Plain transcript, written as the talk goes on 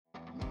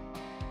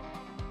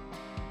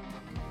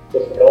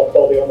Was some health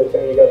ball the only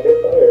thing you got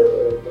hit by,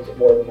 or was it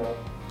more than that?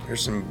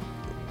 There's some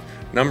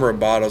number of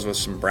bottles with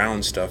some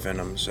brown stuff in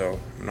them, so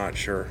I'm not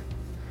sure.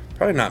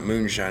 Probably not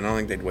moonshine. I don't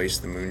think they'd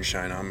waste the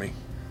moonshine on me.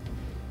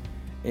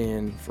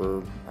 And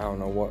for,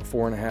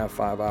 4.5,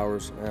 5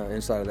 hours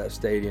inside of that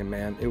stadium,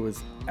 man, it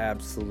was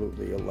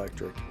absolutely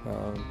electric.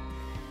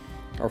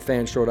 Our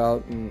fans showed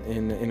out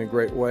in a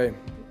great way.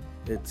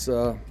 It's,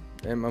 and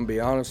I'm going to be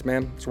honest,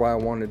 man, that's why I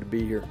wanted to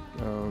be here,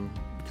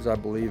 because I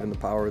believe in the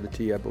power of the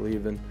T. I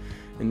believe in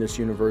this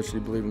university,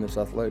 believe in this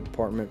athletic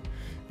department,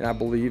 and I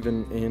believe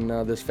in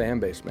this fan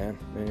base, man.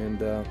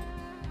 And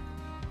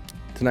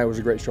tonight was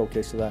a great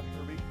showcase of that.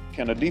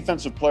 Can a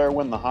defensive player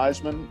win the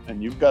Heisman?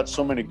 And you've got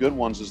so many good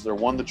ones. Is there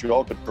one that you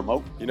all could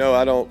promote?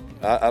 I don't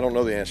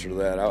know the answer to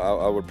that.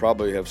 I would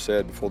probably have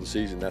said before the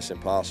season that's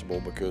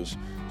impossible, because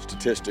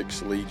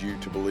statistics lead you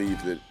to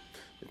believe that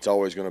it's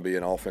always going to be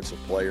an offensive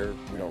player.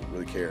 We don't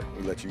really care.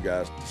 We let you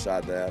guys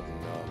decide that,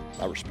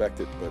 and I respect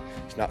it, but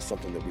it's not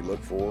something that we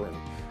look for. And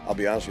I'll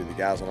be honest with you, the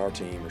guys on our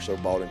team are so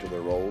bought into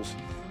their roles,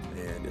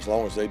 and as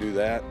long as they do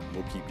that,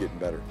 we'll keep getting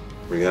better.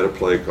 We had a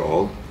play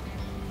called.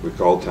 We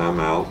called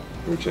timeout.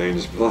 We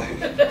changed the play.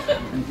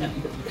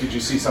 Did you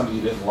see something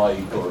you didn't like,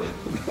 or?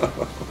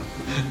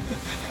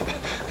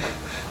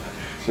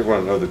 You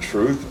want to know the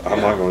truth? I'm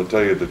not going to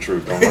tell you the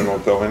truth. I'm not going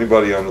to throw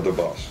anybody under the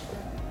bus.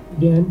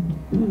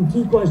 Again,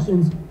 2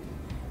 questions.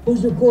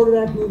 Who's your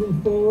quarterback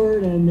moving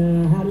forward,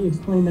 and how do you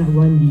explain that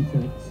run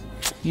defense?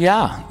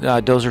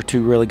 Yeah, those are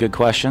 2 really good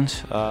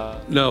questions.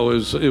 No,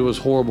 it was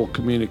horrible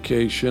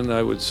communication,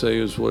 I would say,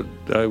 is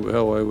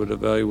how I would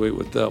evaluate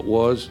what that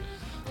was.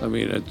 I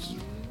mean,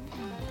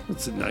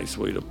 it's a nice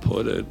way to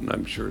put it, and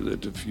I'm sure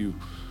that if you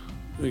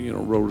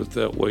wrote it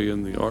that way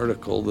in the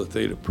article, that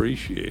they'd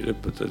appreciate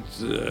it, but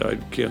that's, I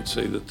can't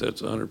say that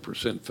that's 100%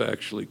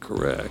 factually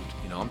correct.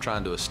 I'm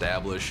trying to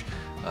establish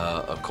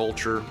a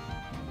culture,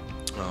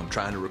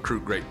 trying to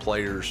recruit great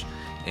players,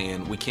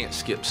 and we can't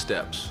skip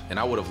steps. And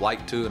I would have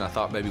liked to, and I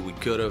thought maybe we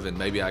could have, and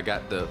maybe I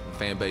got the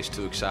fan base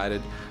too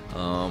excited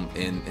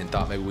and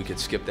thought maybe we could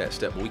skip that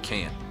step, but we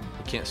can't.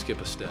 We can't skip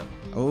a step.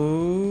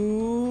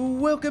 Oh,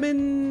 welcome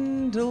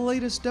into the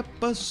latest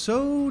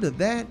episode of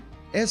that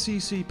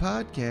SEC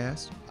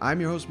podcast. I'm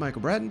your host,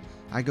 Michael Bratton.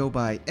 I go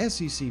by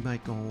SEC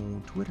Mike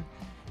on Twitter.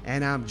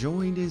 And I'm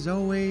joined as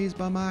always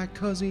by my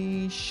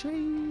cousin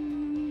Shane,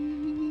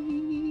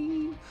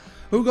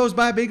 who goes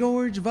by Big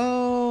Orange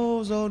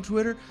Vols on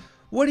Twitter.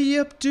 What are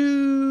you up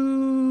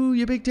to,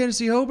 you big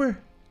Tennessee Hober?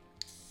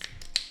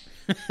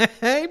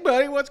 Hey,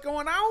 buddy, what's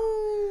going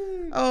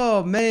on?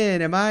 Oh,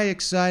 man, am I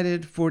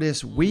excited for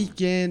this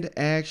weekend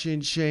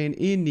action, Shane,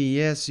 in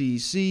the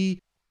SEC.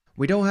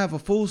 We don't have a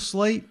full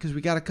slate because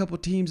we got a couple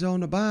teams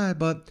on the bye,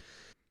 but,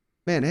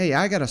 man, hey,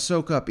 I got to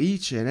soak up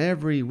each and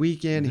every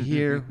weekend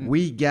here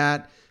we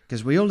got,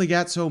 because we only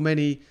got so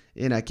many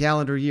in a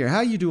calendar year.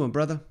 How you doing,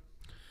 brother?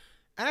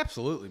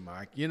 Absolutely,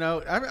 Mike.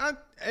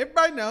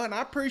 Everybody know, and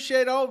I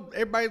appreciate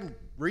everybody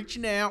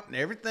reaching out and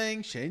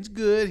everything. Shane's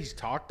good. He's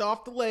talked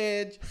off the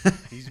ledge.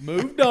 He's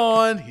moved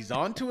on. He's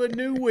on to a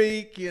new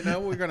week.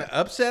 We're going to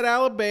upset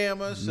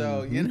Alabama.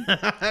 So,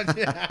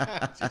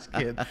 just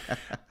kidding.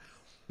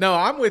 No,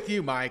 I'm with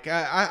you, Mike.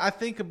 I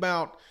think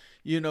about,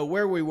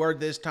 where we were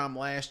this time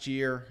last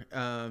year.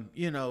 There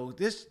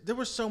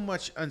was so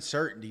much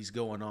uncertainties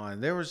going on.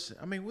 There was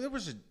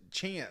a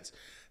chance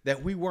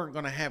that we weren't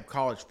going to have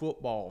college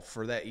football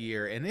for that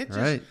year. And it just,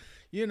 right.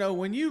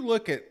 When you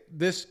look at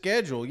this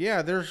schedule,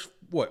 there's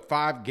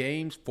 5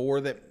 games,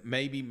 4 that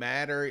maybe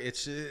matter.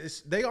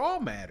 They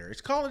all matter.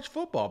 It's college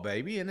football,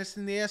 baby, and it's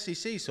in the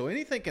SEC. So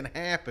anything can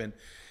happen.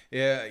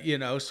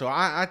 So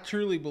I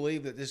truly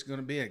believe that this is going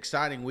to be an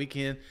exciting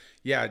weekend.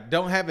 Yeah,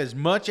 don't have as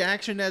much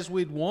action as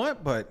we'd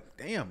want, but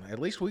damn, at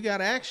least we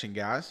got action,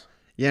 guys.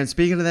 Yeah, and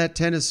speaking of that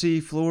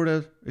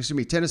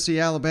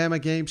Tennessee-Alabama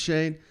game,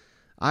 Shane,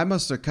 I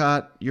must have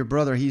caught your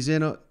brother. He's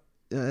in,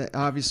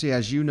 obviously,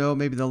 as you know,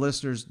 maybe the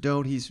listeners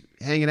don't. He's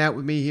hanging out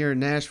with me here in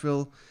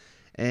Nashville,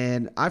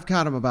 and I've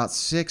caught him about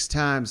 6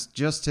 times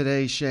just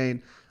today,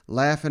 Shane,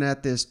 laughing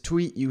at this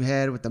tweet you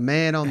had with the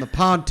man on the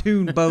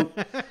pontoon boat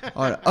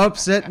on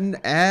upsetting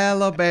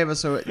Alabama.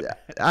 So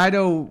I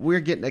know we're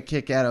getting a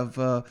kick out of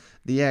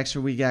the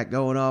action we got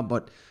going on,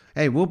 but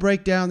hey, we'll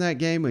break down that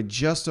game in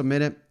just a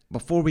minute.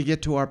 Before we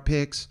get to our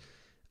picks,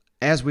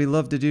 as we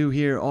love to do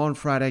here on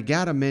Friday,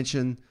 gotta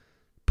mention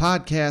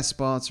podcast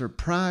sponsor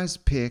Prize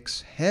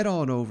Picks. Head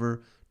on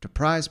over to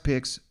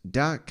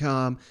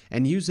prizepicks.com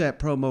and use that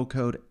promo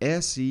code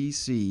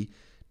SEC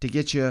to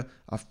get you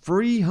a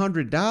free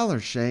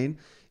 $100, Shane.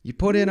 You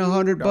put in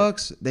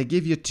 $100, they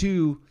give you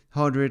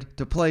 $200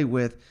 to play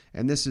with,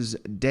 and this is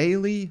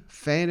daily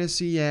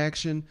fantasy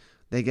action.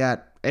 They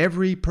got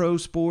every pro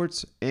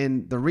sports,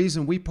 and the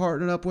reason we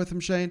partnered up with them,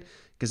 Shane,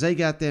 because they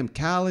got them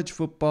college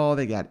football,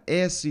 they got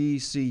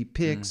SEC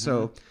picks.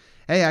 So,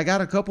 hey, I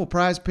got a couple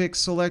Prize Picks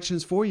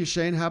selections for you,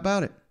 Shane. How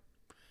about it?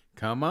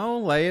 Come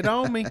on, lay it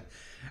on me.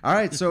 All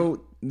right,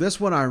 so this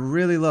one I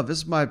really love. This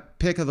is my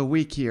pick of the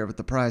week here with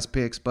the Prize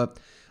Picks, but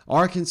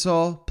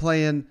Arkansas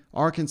playing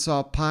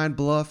Arkansas Pine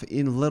Bluff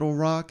in Little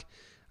Rock.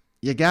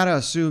 you got to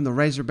assume the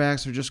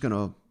Razorbacks are just going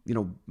to,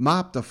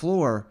 mop the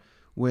floor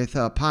with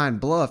Pine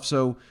Bluff.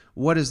 So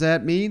what does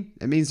that mean?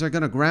 It means they're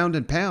going to ground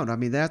and pound. I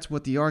mean, that's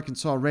what the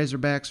Arkansas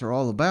Razorbacks are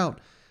all about.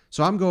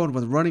 So I'm going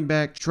with running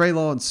back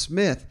Traylon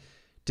Smith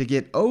to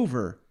get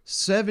over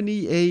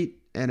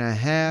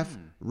 78.5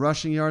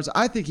 rushing yards.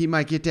 I think he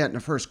might get that in the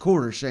first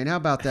quarter, Shane. How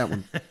about that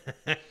one?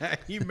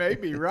 You may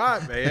be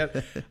right,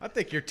 man. I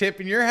think you're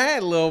tipping your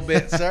hat a little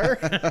bit, sir.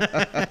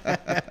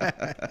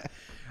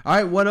 All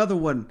right, one other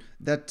one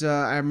that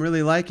I'm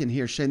really liking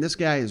here, Shane. This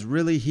guy is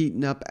really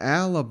heating up.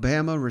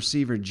 Alabama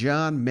receiver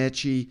John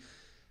Mechie,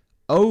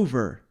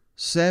 over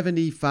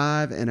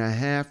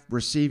 75.5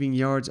 receiving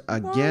yards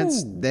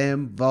against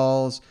them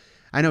Vols.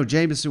 I know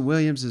Jameson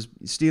Williams is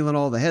stealing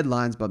all the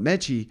headlines, but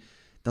Mechie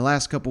the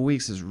last couple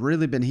weeks has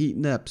really been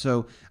heating up.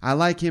 So I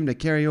like him to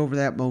carry over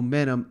that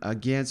momentum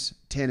against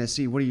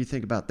Tennessee. What do you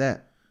think about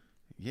that?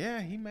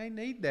 Yeah, he may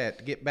need that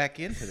to get back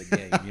into the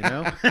game, you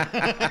know?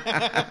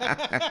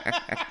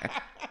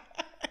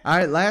 All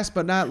right, last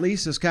but not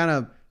least is kind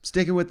of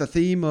sticking with the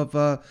theme of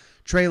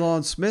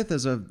Traylon Smith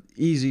as an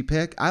easy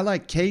pick. I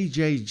like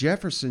KJ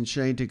Jefferson,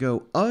 Shane, to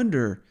go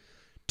under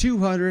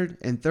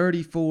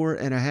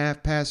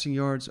 234.5 passing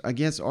yards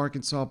against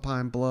Arkansas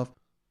Pine Bluff.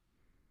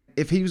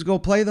 If he was going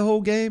to play the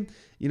whole game,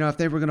 if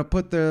they were going to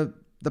put the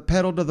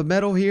pedal to the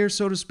metal here,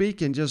 so to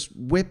speak, and just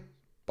whip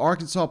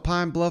Arkansas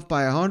Pine Bluff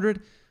by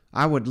 100,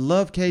 I would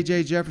love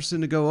KJ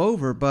Jefferson to go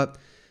over, but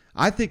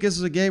I think this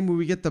is a game where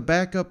we get the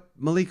backup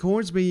Malik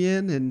Hornsby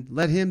in and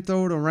let him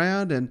throw it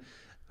around, and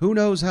who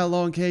knows how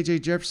long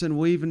KJ Jefferson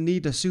will even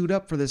need to suit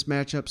up for this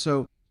matchup.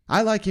 So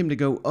I like him to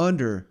go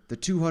under the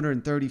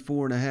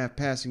 234.5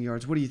 passing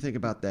yards. What do you think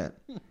about that?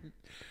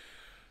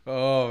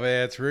 Oh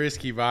man, it's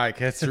risky, Mike.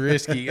 That's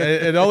risky.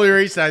 And the only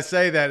reason I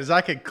say that is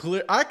I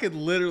could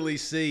literally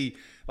see,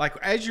 like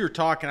as you're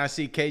talking, I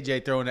see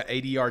KJ throwing an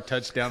 80-yard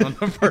touchdown on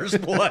the first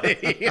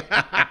play.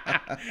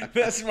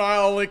 That's my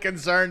only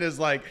concern is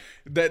like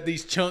that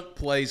these chunk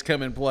plays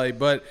come in play.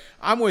 But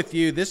I'm with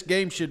you. This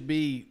game should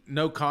be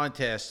no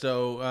contest.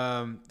 So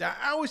I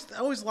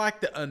always like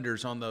the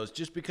unders on those,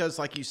 just because,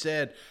 like you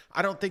said,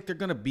 I don't think they're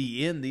going to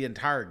be in the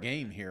entire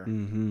game here.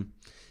 Mm-hmm.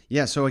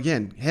 Yeah, so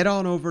again, head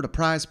on over to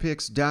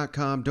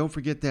prizepicks.com. Don't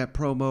forget that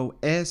promo,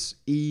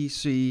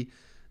 SEC.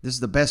 This is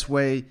the best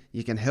way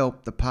you can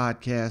help the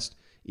podcast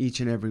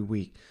each and every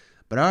week.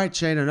 But all right,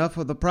 Shane, enough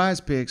of the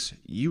prize picks.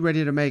 You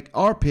ready to make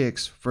our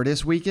picks for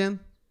this weekend?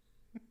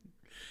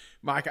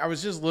 Mike, I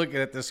was just looking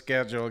at the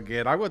schedule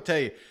again. I will tell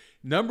you,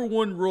 number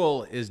one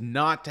rule is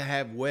not to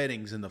have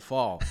weddings in the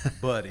fall.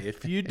 But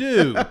if you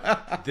do,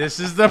 this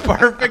is the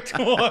perfect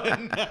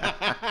one.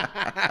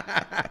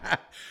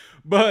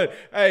 But,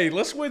 hey,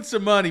 let's win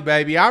some money,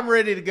 baby. I'm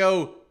ready to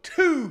go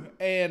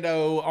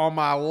 2-0 on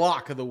my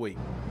lock of the week.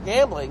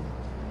 Gambling?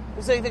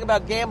 Who said anything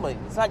about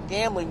gambling? It's not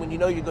gambling when you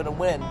know you're going to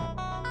win.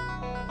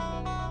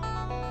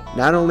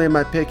 Not only am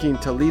I picking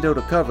Toledo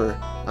to cover,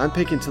 I'm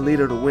picking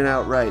Toledo to win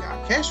outright.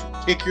 Cash will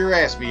kick your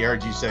ass, me. I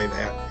heard you say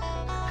that.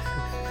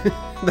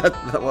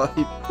 Well,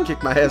 he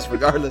kicked my ass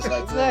regardless.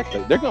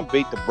 Exactly. They're going to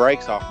beat the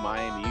brakes off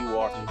Miami. You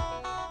watch it.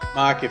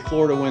 Mike, if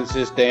Florida wins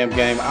this damn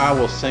game, I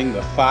will sing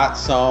the fight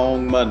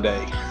song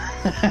Monday.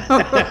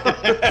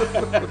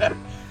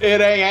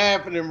 It ain't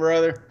happening,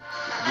 brother.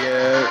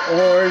 Yeah,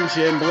 orange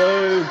and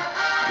blue,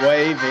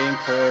 waving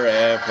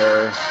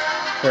forever.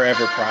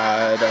 Forever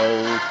pride,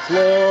 old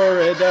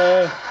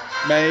Florida,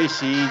 may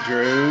she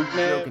droop.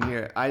 Joking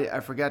here. I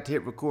forgot to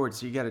hit record,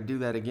 so you got to do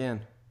that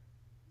again.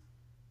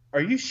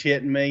 Are you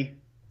shitting me?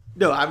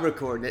 No, I'm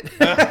recording it.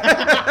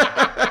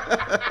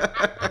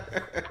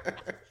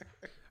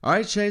 All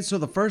right, Shane, so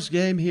the first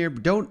game here,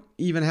 don't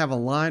even have a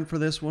line for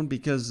this one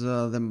because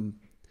them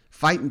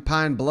Fighting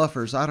Pine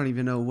Bluffers, I don't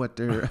even know what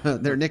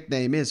their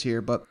nickname is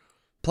here, but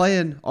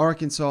playing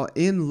Arkansas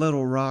in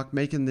Little Rock,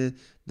 making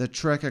the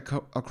trek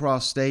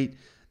across state.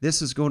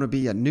 This is going to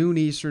be at noon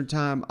Eastern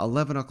time,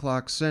 11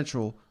 o'clock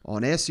Central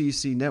on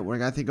SEC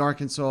Network. I think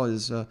Arkansas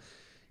is,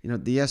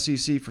 the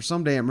SEC for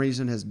some damn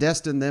reason has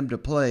destined them to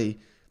play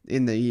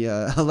in the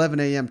 11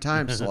 a.m.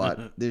 time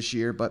slot this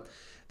year, but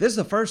this is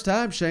the first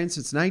time, Shane,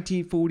 since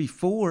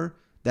 1944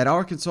 that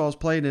Arkansas has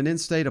played an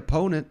in-state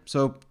opponent.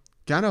 So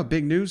kind of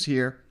big news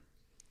here.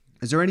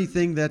 Is there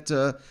anything that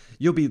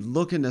you'll be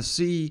looking to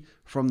see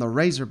from the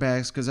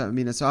Razorbacks? Because, I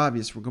mean, it's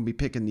obvious we're going to be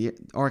picking the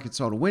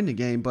Arkansas to win the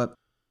game, but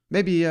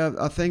maybe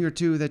a thing or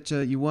two that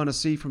you want to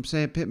see from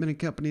Sam Pittman and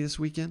company this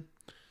weekend?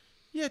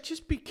 Yeah,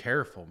 just be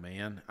careful,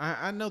 man.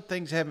 I know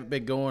things haven't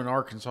been going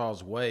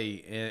Arkansas's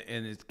way,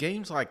 and it's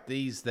games like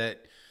these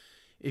that –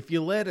 if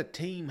you let a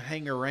team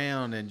hang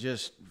around and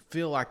just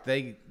feel like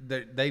they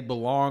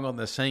belong on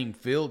the same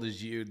field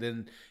as you,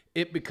 then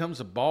it becomes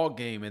a ball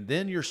game, and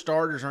then your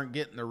starters aren't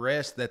getting the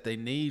rest that they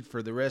need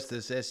for the rest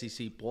of this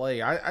SEC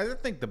play. I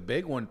think the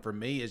big one for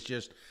me is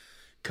just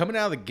coming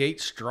out of the gate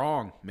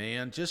strong,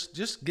 man.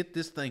 Just get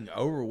this thing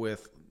over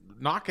with.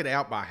 Knock it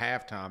out by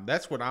halftime.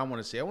 That's what I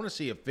want to see. I want to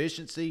see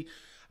efficiency.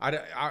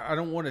 I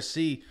don't want to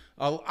see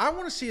I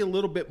want to see a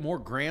little bit more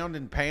ground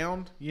and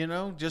pound,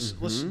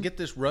 Let's get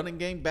this running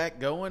game back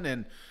going.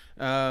 And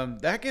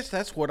I guess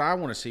that's what I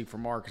want to see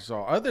from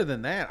Arkansas. Other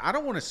than that, I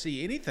don't want to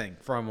see anything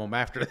from them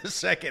after the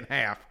second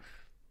half.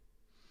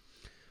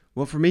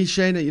 Well, for me,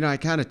 Shane, I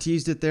kind of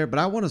teased it there, but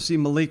I want to see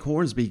Malik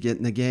Hornsby get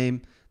in the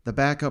game, the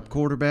backup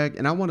quarterback,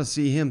 and I want to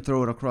see him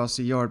throw it across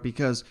the yard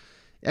because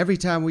every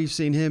time we've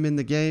seen him in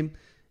the game,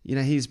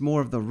 he's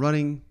more of the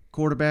running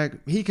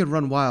quarterback. He could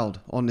run wild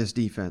on this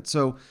defense.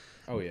 So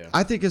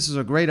I think this is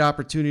a great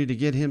opportunity to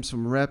get him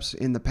some reps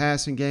in the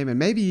passing game and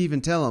maybe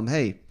even tell him,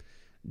 hey,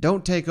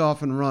 don't take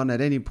off and run at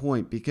any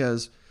point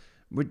because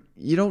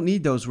you don't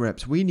need those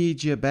reps. We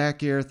need you back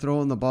here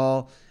throwing the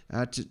ball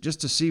just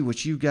to see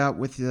what you got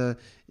with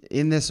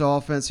in this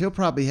offense. He'll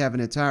probably have an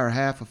entire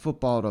half of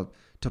football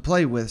to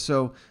play with.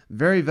 So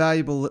very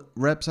valuable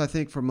reps, I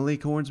think, for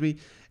Malik Hornsby.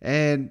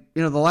 And,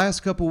 the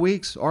last couple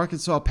weeks,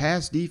 Arkansas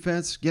pass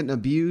defense getting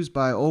abused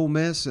by Ole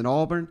Miss and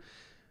Auburn.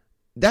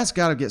 That's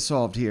got to get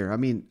solved here. I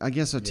mean,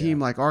 against a team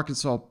like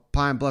Arkansas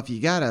Pine Bluff,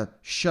 you got to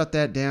shut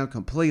that down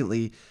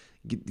completely.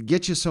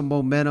 Get you some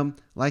momentum.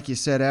 Like you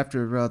said,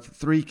 after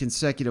 3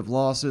 consecutive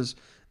losses,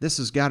 this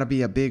has got to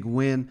be a big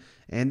win.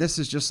 And this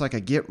is just like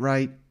a get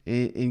right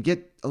and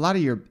get a lot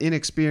of your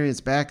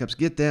inexperienced backups,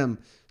 get them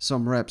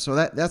some reps. So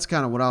that's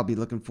kind of what I'll be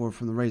looking for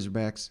from the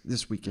Razorbacks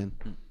this weekend.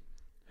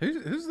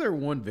 Who's their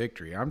one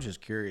victory? I'm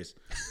just curious.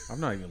 I'm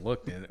not even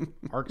looking at it.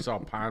 Arkansas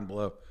Pine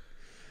Bluff.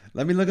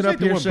 Let me look it up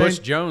here, Shane.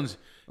 Butch Jones.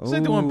 Is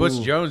that the one Butch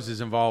Jones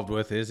is involved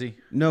with, is he?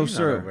 No, He's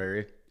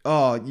sir.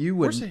 Oh, you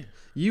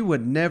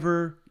would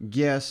never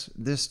guess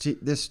this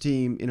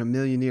team in a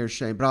million years,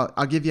 Shane. But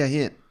I'll give you a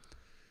hint.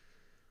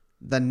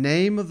 The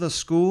name of the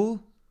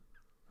school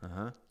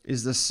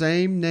is the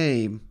same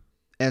name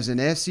as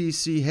an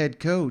SEC head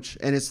coach,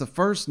 and it's the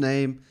first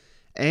name.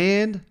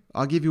 And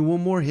I'll give you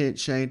one more hint,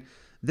 Shane.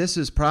 This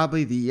is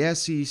probably the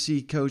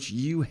SEC coach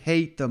you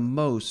hate the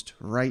most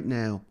right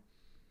now.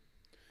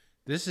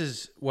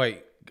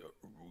 Okay,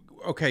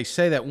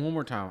 say that one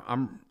more time.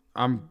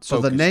 I'm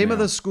so the name now. of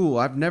the school,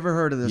 I've never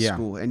heard of this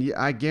school, and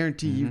I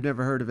guarantee you've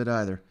never heard of it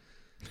either.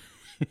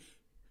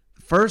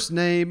 First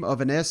name of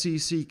an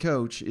SEC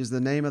coach is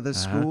the name of the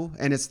school,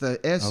 and it's the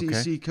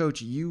SEC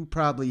coach you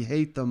probably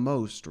hate the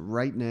most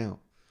right now.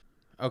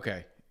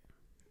 Okay.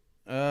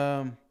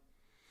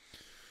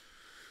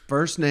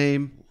 First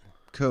name,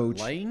 coach.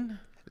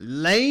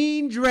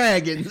 Lane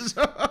Dragons.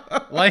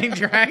 Lane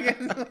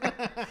Dragons?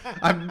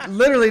 I've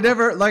literally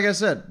never, like I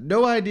said,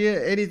 no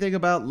idea anything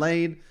about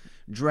Lane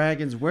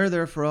Dragons, where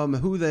they're from,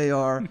 who they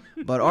are.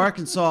 But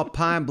Arkansas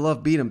Pine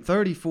Bluff beat them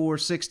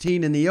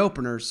 34-16 in the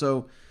opener.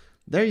 So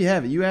there you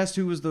have it. You asked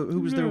who was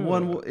their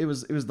one. It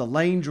was the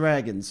Lane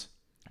Dragons.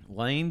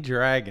 Lane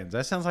Dragons.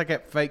 That sounds like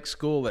that fake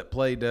school that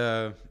played.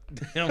 They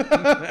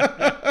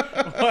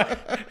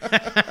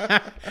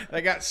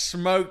got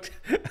smoked.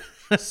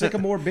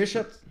 Sycamore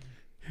Bishop.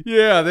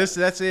 Yeah, that's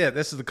it.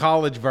 This is the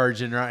college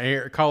version right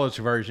here. College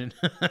version.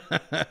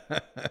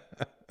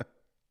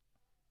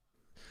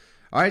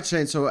 All right,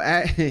 Shane. So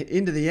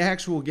into the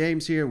actual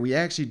games here, we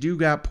actually do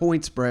got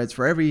point spreads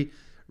for every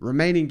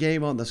remaining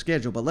game on the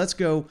schedule. But let's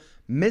go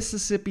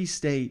Mississippi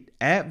State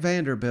at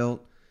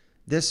Vanderbilt.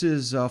 This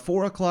is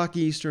 4 o'clock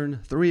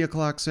Eastern, 3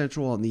 o'clock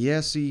Central on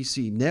the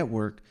SEC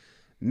Network.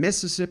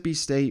 Mississippi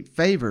State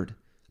favored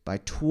by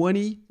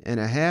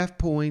 20.5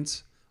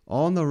 points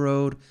on the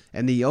road,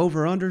 and the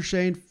over-under,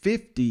 Shane,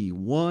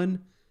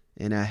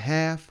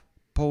 51.5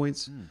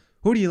 points.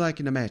 Who do you like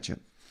in the matchup?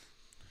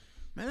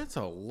 Man, that's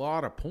a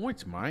lot of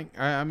points, Mike.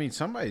 I mean,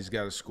 somebody's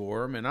got to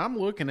score them, and I'm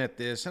looking at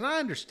this, and I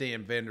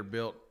understand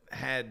Vanderbilt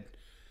had,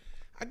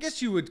 I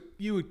guess you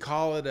would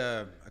call it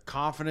a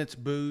confidence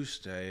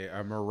boost,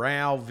 a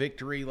morale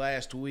victory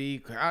last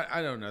week.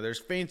 I don't know. There's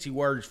fancy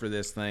words for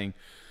this thing.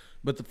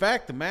 But the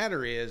fact of the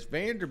matter is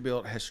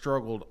Vanderbilt has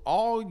struggled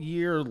all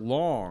year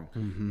long,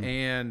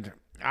 and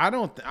I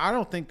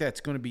don't think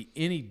that's going to be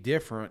any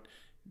different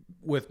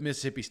with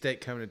Mississippi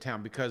State coming to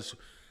town because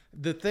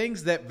the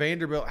things that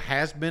Vanderbilt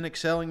has been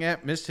excelling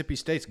at, Mississippi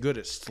State's good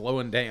at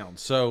slowing down.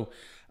 So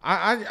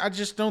I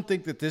just don't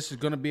think that this is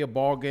going to be a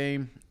ball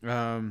game.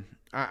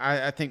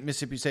 I think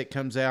Mississippi State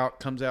comes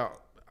out.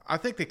 I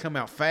think they come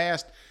out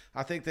fast.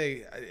 I think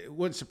it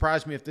wouldn't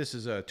surprise me if this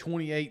is a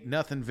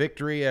 28-0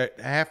 victory at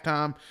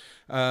halftime.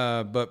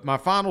 But my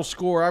final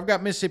score, I've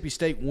got Mississippi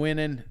State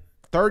winning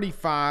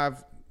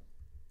 35,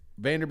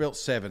 Vanderbilt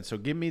 7. So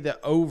give me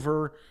the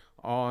over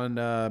on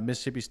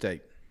Mississippi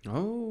State.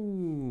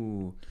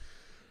 Oh.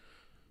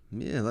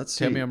 Yeah, let's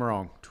see. Tell me I'm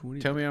wrong.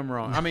 Tell me I'm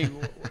wrong. I mean,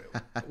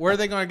 where are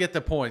they going to get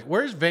the points?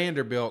 Where's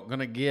Vanderbilt going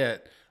to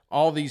get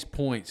all these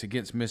points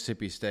against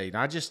Mississippi State?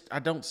 I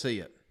don't see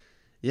it.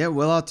 Yeah,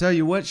 well, I'll tell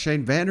you what,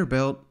 Shane,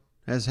 Vanderbilt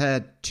has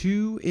had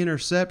 2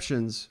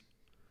 interceptions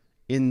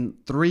in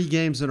 3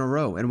 games in a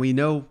row. And we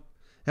know,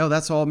 hell,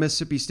 that's all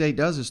Mississippi State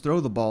does is throw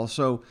the ball.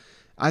 So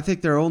I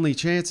think their only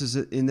chances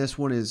in this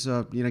one is,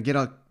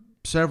 get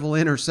several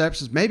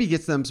interceptions, maybe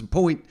gets them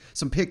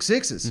some pick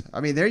sixes.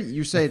 I mean, there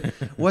you say,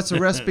 what's the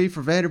recipe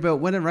for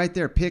Vanderbilt winning right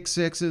there? Pick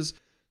sixes.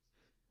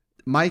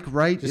 Mike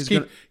Wright Just is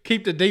going to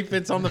keep the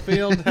defense on the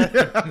field.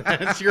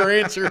 That's your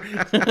answer.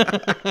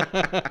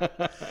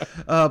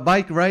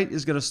 Mike Wright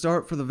is going to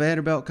start for the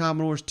Vanderbilt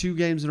Commodores 2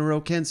 games in a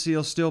row. Ken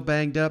Seals still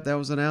banged up. That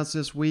was announced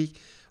this week.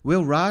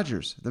 Will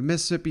Rogers, the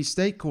Mississippi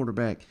State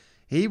quarterback,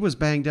 he was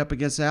banged up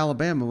against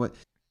Alabama.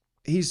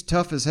 He's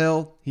tough as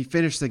hell. He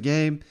finished the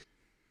game,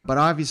 but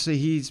obviously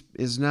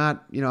is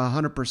not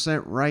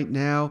 100% right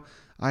now.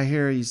 I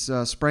hear he's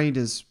sprained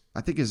his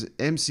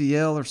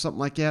MCL or something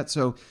like that.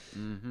 So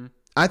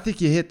I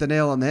think you hit the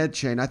nail on the head,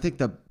 Shane. I think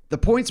the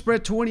point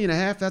spread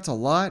 20.5, that's a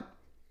lot.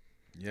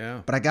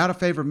 Yeah. But I got to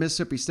favor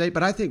Mississippi State.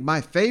 But I think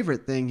my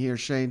favorite thing here,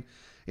 Shane,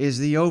 is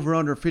the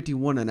over-under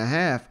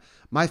 51.5.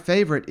 My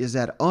favorite is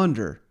that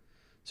under.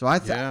 So I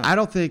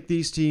don't think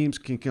these teams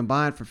can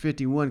combine for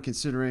 51,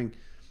 considering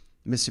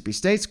Mississippi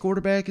State's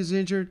quarterback is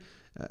injured.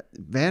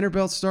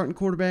 Vanderbilt's starting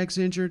quarterback's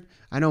injured.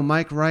 I know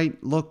Mike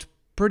Wright looked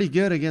pretty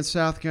good against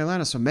South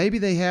Carolina, so maybe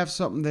they have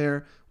something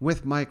there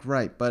with Mike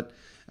Wright. But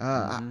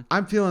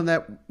I'm feeling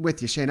that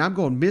with you, Shane. I'm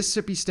going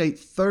Mississippi State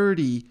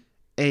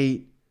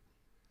 38,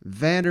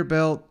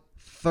 Vanderbilt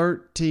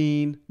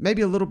 13,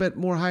 maybe a little bit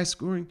more high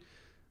scoring.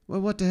 Well,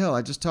 what the hell?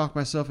 I just talked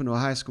myself into a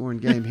high scoring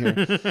game here.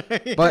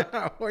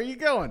 But where are you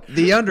going?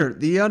 The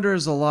under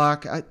is a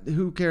lock.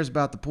 Who cares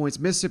about the points?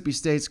 Mississippi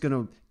State's going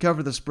to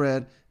cover the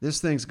spread. This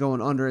thing's going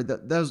under.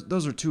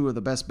 Those are two of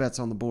the best bets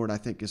on the board, I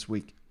think, this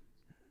week.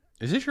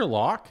 Is this your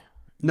lock?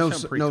 No, You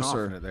sound pretty no,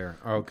 confident sir. There.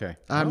 Oh, okay.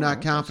 I'm not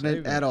I'll confident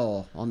save it. at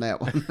all on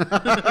that one.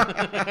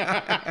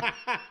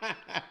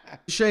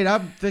 Shane, I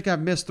think I've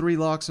missed 3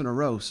 locks in a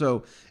row.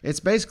 So it's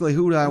basically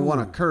who do I want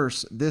to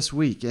curse this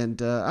week.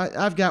 And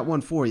I've got one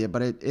for you,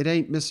 but it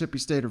ain't Mississippi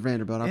State or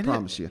Vanderbilt, I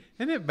promise you.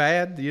 Isn't it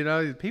bad?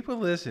 People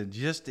listen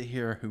just to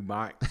hear who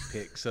Mike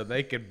picks so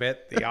they can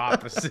bet the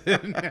opposite.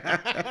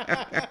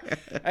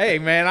 Hey,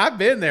 man, I've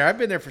been there. I've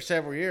been there for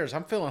several years.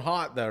 I'm feeling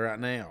hot, though, right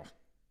now.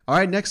 All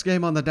right, next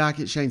game on the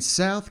docket, Shane.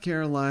 South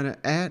Carolina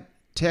at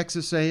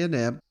Texas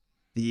A&M.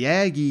 The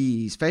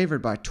Aggies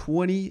favored by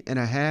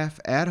 20.5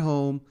 at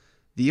home.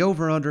 The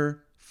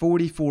over-under,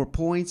 44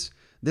 points.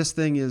 This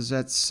thing is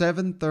at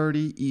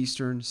 7:30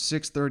 Eastern,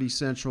 6:30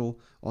 Central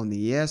on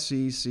the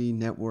SEC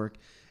Network.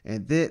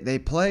 And they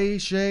play,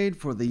 Shane,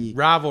 for the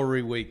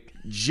Rivalry week.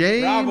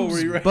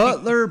 James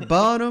Butler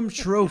Bonham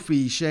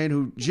Trophy, Shane,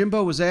 who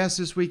Jimbo was asked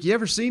this week, you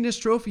ever seen this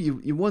trophy?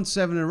 You won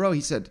 7 in a row.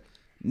 He said,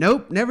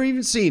 nope, never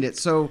even seen it.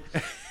 So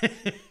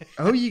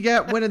who you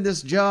got winning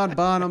this John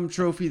Bonham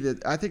Trophy?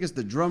 That I think it's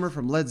the drummer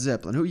from Led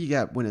Zeppelin. Who you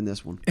got winning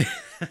this one?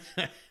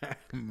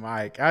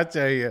 Mike, I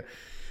tell you,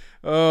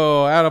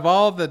 out of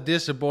all the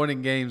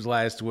disappointing games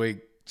last week,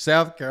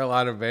 South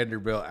Carolina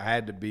Vanderbilt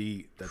had to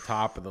be the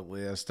top of the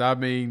list. I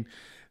mean,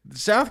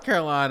 South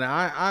Carolina,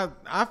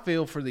 I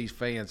feel for these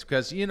fans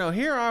because,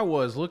 here I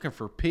was looking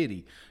for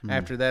pity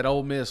after that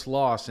Ole Miss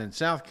loss, and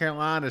South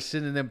Carolina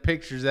sending them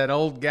pictures of that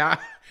old guy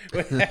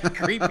with that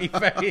creepy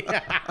face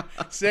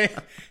saying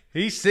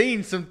he's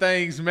seen some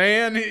things,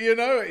 man.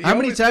 How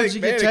many times did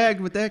you get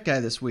tagged with that guy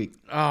this week?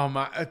 Oh,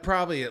 my,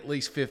 probably at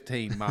least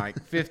 15,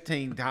 Mike.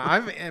 15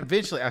 times.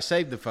 Eventually, I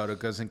saved the photo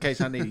because in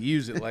case I need to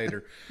use it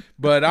later.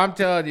 But I'm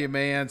telling you,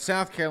 man,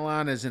 South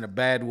Carolina is in a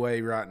bad way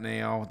right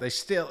now. They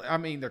still,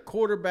 their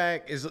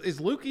quarterback,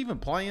 is Luke even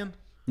playing?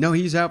 No,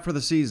 he's out for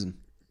the season.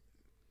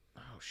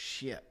 Oh,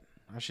 shit.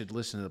 I should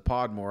listen to the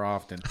pod more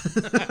often.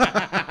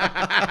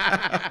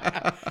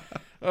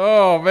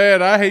 Oh,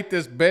 man, I hate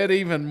this bet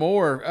even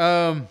more.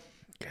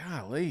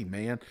 Golly,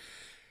 man.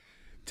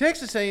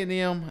 Texas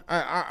A&M,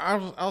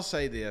 I'll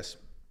say this.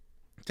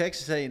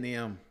 Texas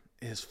A&M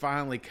has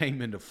finally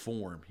came into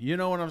form. You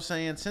know what I'm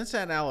saying? Since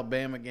that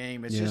Alabama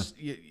game, it's just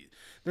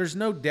there's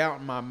no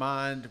doubt in my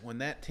mind when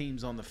that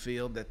team's on the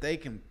field that they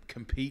can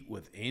compete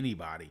with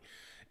anybody.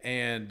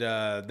 And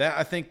that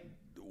I think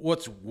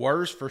what's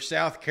worse for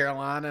South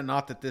Carolina,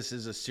 not that this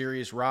is a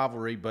serious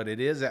rivalry, but it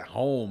is at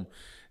home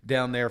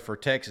down there for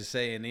Texas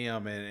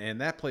A&M,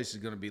 and that place is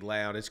going to be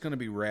loud. It's going to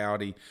be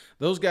rowdy.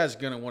 Those guys are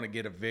going to want to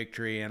get a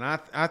victory, and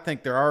I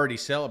think they're already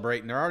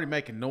celebrating. They're already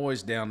making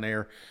noise down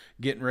there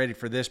getting ready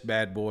for this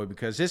bad boy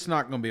because it's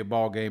not going to be a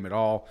ball game at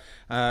all.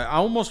 I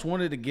almost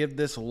wanted to give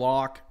this a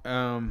lock,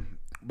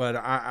 but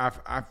I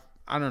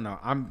don't know.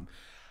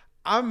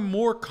 I'm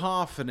more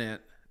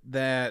confident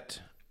that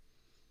 –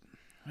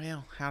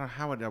 well,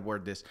 how would I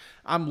word this?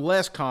 I'm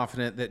less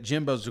confident that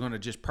Jimbo's going to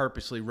just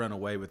purposely run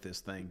away with this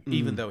thing,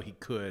 even though he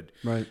could.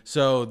 Right.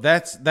 So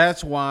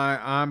that's why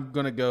I'm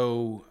going to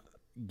go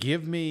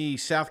give me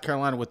South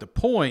Carolina with the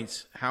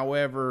points.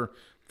 However,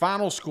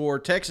 final score,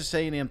 Texas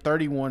A&M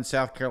 31,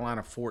 South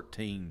Carolina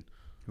 14.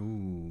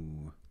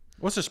 Ooh.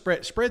 What's the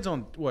spread? Spread's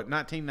on,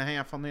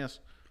 19.5 on this?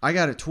 I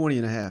got it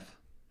 20.5.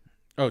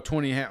 Oh,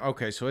 20.5.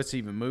 Okay, so it's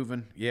even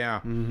moving. Yeah.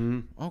 Mm-hmm.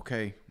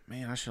 Okay.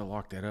 Man, I should have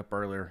locked that up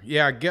earlier.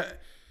 Yeah,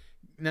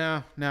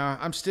 No,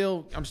 I'm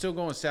still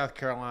going South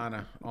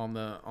Carolina on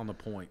the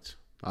points.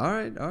 All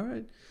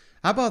right.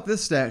 How about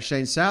this stat,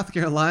 Shane? South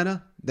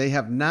Carolina, they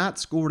have not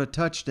scored a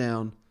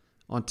touchdown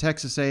on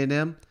Texas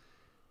A&M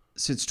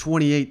since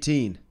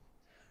 2018.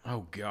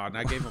 Oh God! And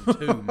I gave him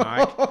 2,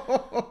 Mike.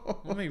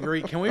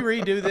 Can we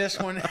redo this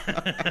one?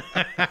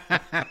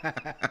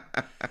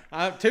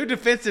 2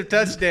 defensive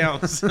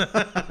touchdowns.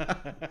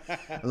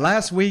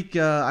 Last week,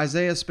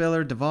 Isaiah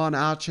Spiller, Devon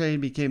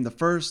Outchain became the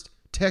first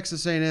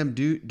Texas A&M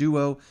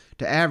duo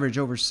to average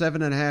over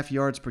 7.5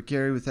 yards per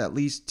carry with at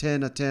least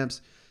 10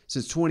 attempts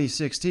since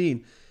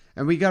 2016.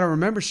 And we got to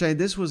remember, Shane,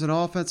 this was an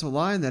offensive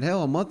line that,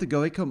 hell, a month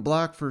ago, they couldn't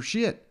block for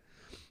shit.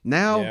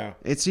 Now,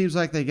 It seems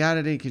like they got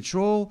it in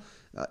control.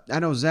 I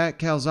know Zach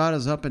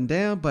Calzada's up and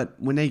down, but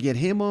when they get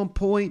him on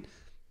point,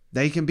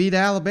 they can beat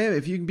Alabama.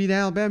 If you can beat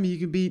Alabama, you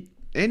can beat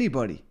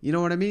anybody. You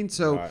know what I mean?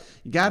 So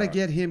you got to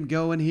get him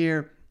going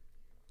here.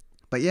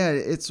 But, yeah,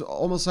 it's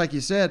almost like you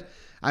said.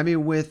 I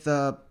mean, with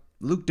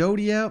Luke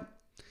Doty out,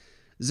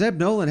 Zeb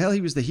Nolan, hell,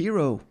 he was the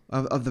hero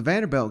of the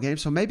Vanderbilt game.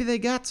 So maybe they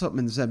got something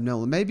in Zeb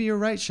Nolan. Maybe you're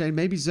right, Shane.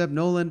 Maybe Zeb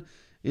Nolan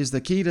is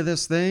the key to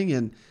this thing.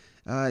 And,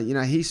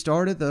 he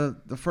started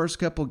the first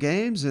couple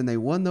games, and they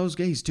won those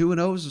games. He's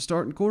 2-0 as a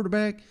starting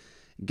quarterback.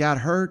 Got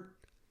hurt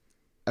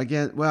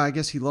again. Well, I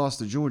guess he lost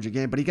the Georgia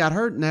game, but he got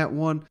hurt in that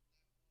one.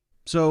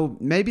 So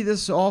maybe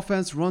this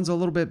offense runs a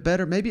little bit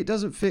better. Maybe it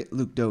doesn't fit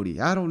Luke Doty.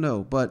 I don't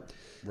know. But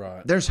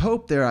there's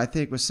hope there, I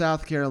think, with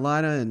South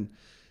Carolina, and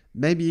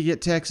maybe you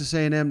get Texas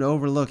A&M to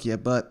overlook you.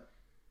 But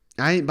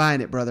I ain't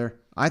buying it, brother.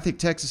 I think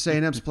Texas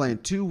A&M's playing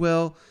too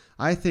well.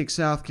 I think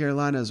South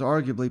Carolina is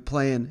arguably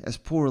playing as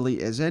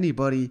poorly as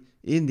anybody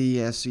in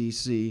the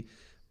SEC.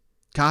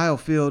 Kyle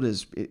Field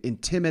is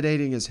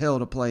intimidating as hell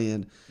to play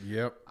in.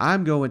 Yep.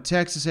 I'm going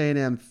Texas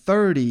A&M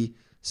 30,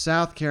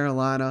 South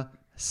Carolina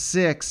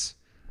 6.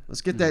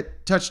 Let's get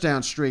that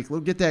touchdown streak. We'll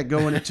get that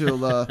going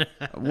into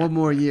one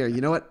more year.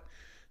 You know what?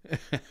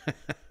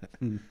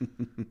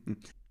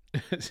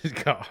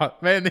 God,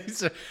 man,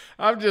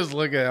 I'm just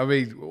looking. I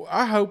mean,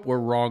 I hope we're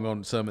wrong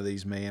on some of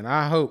these, man.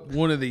 I hope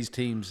one of these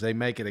teams, they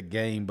make it a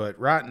game. But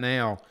right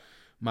now,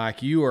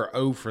 Mike, you are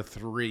 0 for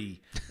 3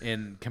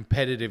 in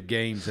competitive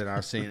games that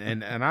I've seen,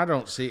 and I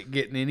don't see it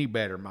getting any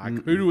better,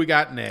 Mike. Who do we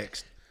got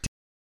next?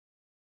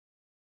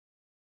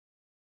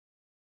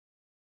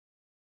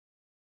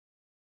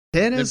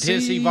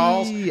 Tennessee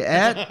Vols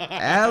at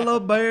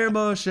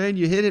Alabama. Shane,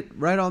 you hit it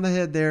right on the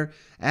head there.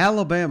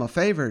 Alabama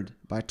favored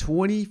by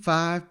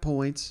 25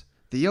 points.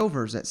 The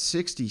over's at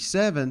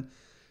 67.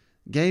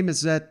 Game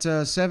is at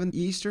 7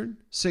 Eastern,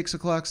 6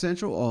 o'clock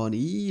Central on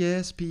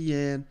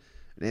ESPN.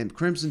 And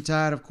Crimson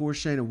Tide, of course,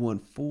 Shane, have won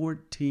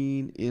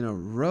 14 in a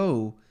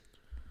row.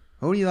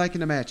 Who do you like in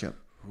the matchup?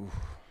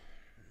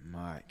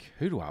 Mike,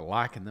 who do I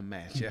like in the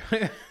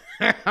matchup?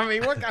 I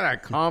mean, what kind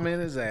of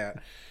comment is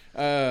that?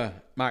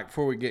 Mike,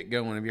 before we get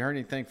going, have you heard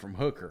anything from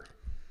Hooker?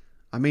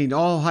 I mean,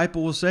 all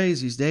Heupel will say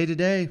is he's day to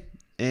day,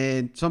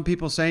 and some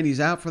people saying he's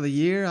out for the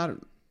year.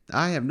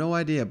 I have no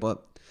idea,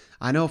 but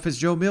I know if it's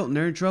Joe Milton,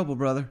 they're in trouble,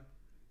 brother.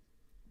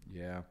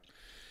 Yeah,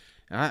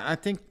 I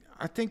think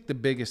the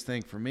biggest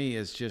thing for me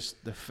is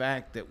just the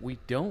fact that we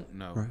don't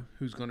know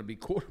who's going to be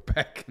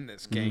quarterback in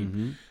this game.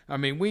 Mm-hmm. I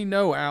mean, we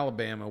know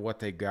Alabama, what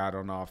they got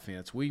on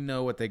offense. We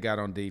know what they got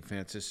on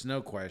defense. It's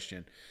no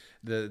question.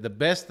 The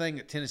best thing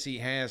that Tennessee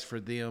has for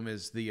them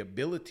is the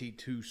ability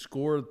to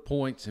score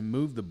points and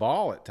move the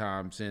ball at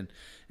times. And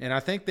I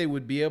think they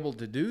would be able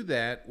to do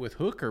that with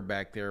Hooker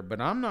back there,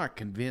 but I'm not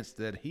convinced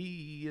that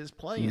he is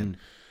playing.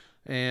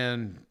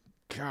 And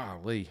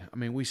golly, I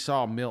mean, we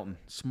saw Milton,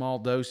 small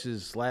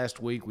doses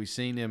last week. We've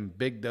seen him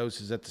big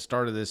doses at the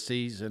start of this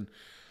season.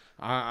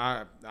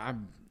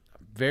 I'm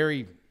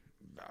very,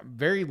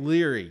 very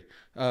leery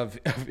of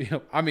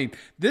I mean,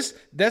 that's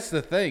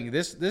the thing.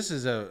 This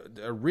is a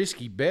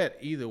risky bet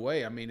either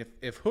way. I mean,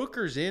 if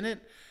Hooker's in it,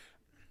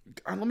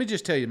 let me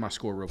just tell you my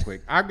score real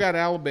quick. I've got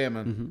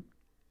Alabama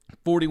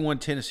 41,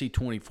 Tennessee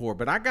 24,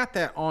 but I got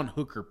that on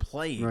Hooker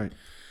playing. Right.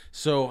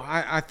 So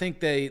I think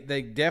they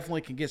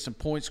definitely can get some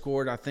points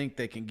scored. I think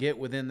they can get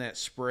within that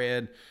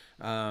spread.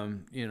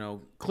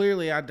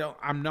 Clearly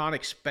I'm not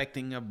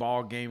expecting a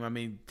ball game. I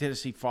mean,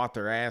 Tennessee fought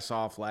their ass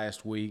off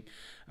last week.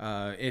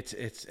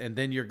 And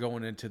then you're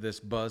going into this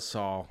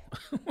buzzsaw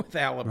with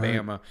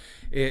Alabama.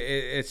 Right.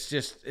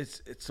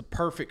 It's a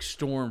perfect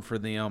storm for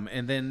them.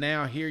 And then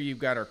now here you've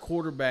got our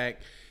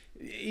quarterback.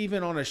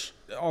 Even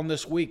on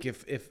this week,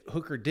 if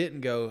Hooker didn't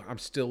go, I'm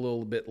still a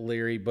little bit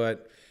leery,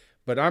 but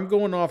I'm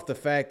going off the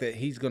fact that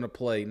he's going to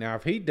play. Now,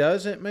 if he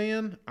doesn't,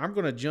 man, I'm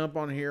going to jump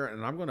on here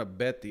and I'm going to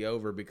bet the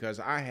over because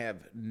I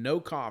have no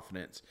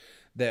confidence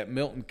that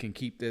Milton can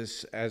keep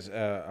this as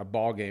a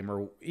ball game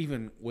or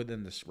even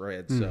within the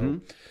spread. So,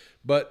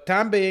 but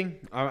time being,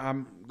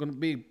 I'm going to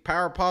be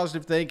power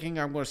positive thinking.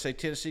 I'm going to say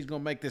Tennessee's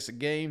going to make this a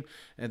game,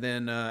 and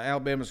then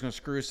Alabama's going to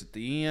screw us at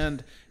the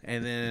end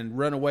and then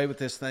run away with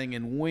this thing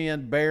and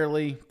win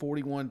barely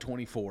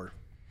 41-24.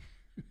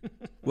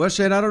 Well,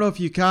 Shane, I don't know if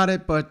you caught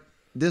it, but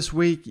this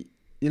week,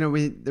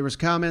 there was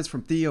comments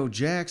from Theo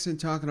Jackson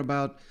talking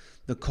about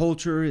the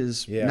culture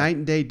is night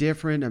and day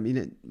different. I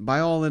mean, by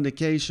all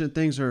indication,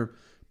 things are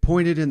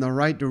pointed in the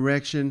right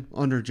direction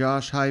under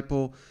Josh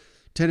Heupel.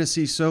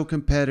 Tennessee's so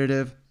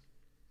competitive.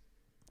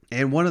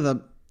 And one of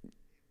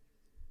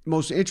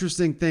most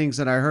interesting things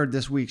that I heard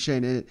this week,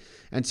 Shane.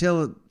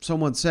 Until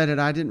someone said it,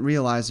 I didn't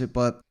realize it,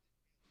 but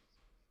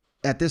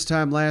at this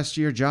time last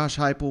year, Josh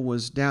Heupel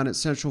was down at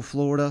Central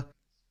Florida.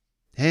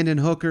 Hendon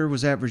Hooker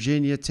was at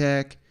Virginia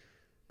Tech.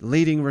 The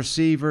leading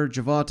receiver,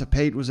 Javonte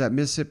Pate, was at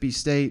Mississippi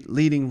State.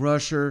 Leading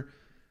rusher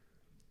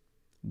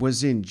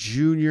was in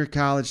junior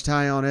college,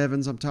 Tyon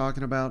Evans I'm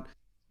talking about.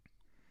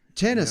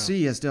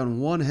 Tennessee has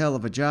done one hell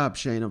of a job,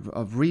 Shane,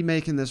 of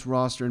remaking this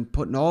roster and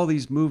putting all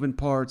these moving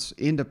parts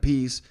into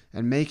piece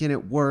and making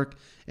it work.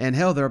 And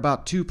hell, they're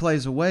about 2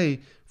 plays away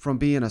from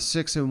being a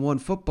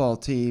 6-1 football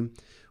team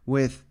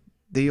with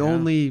the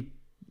only,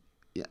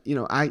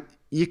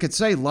 you could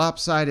say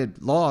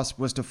lopsided loss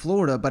was to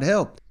Florida, but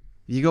hell,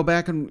 you go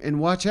back and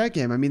watch that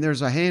game. I mean,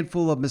 there's a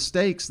handful of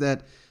mistakes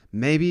that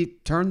maybe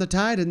turned the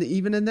tide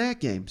even in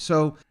that game.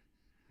 So,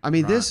 I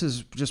mean, This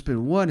has just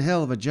been one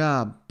hell of a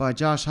job by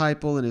Josh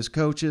Heupel and his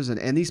coaches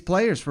and these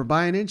players for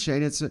buying in,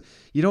 Shane.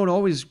 You don't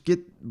always get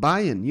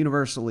buy-in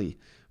universally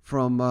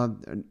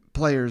from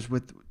players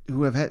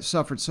who have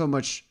suffered so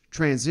much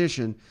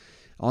transition.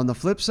 On the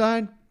flip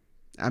side,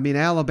 I mean,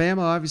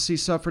 Alabama obviously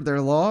suffered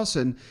their loss,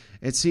 and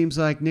it seems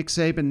like Nick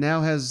Saban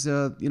now has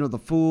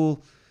the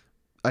full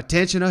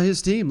attention of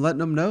his team, letting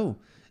them know,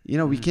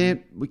 we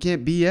can't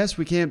BS,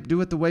 we can't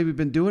do it the way we've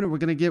been doing it. We're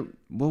going to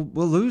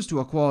we'll lose to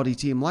a quality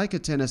team like a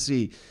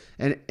Tennessee,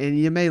 and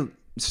you may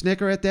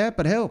snicker at that,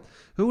 but hell,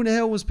 who in the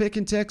hell was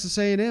picking Texas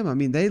A&M? I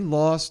mean, they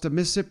lost to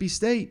Mississippi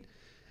State,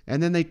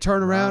 and then they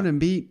turn around and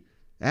beat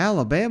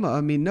Alabama.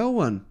 I mean, no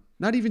one,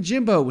 not even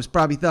Jimbo, was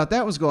probably thought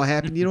that was going to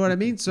happen. You know what I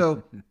mean?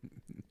 So.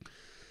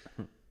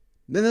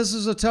 Then this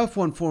is a tough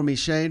one for me,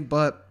 Shane,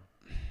 but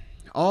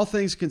all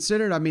things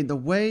considered, I mean, the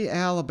way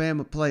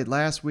Alabama played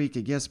last week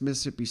against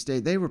Mississippi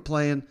State, they were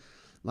playing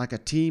like a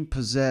team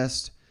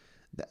possessed.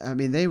 I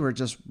mean, they were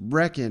just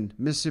wrecking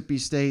Mississippi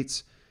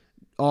State's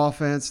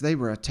offense. They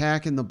were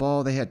attacking the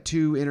ball. They had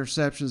 2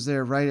 interceptions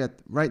there right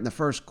in the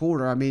first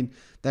quarter. I mean,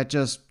 that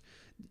just,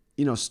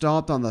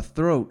 stomped on the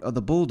throat of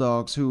the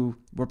Bulldogs, who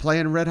were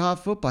playing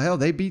red-hot football. Hell,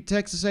 they beat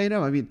Texas A&M.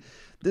 I mean,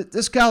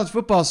 this college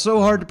football is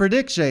so hard to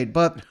predict, Shane,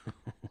 but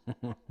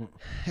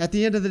at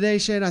the end of the day,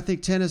 Shane, I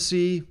think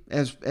Tennessee,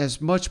 as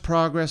much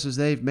progress as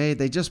they've made,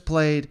 they just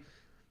played,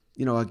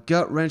 a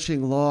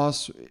gut-wrenching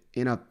loss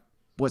in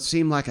what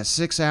seemed like a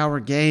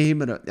 6-hour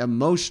game, an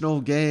emotional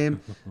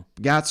game,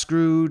 got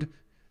screwed.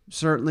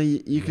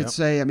 Certainly, you could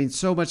say, I mean,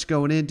 so much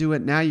going into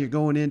it. Now you're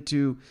going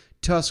into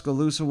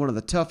Tuscaloosa, one of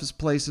the toughest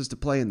places to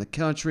play in the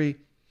country.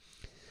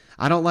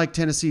 I don't like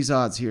Tennessee's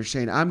odds here,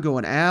 Shane. I'm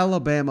going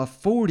Alabama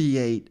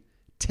 48,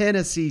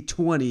 Tennessee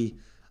 20.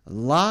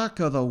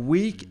 Lock of the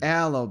week,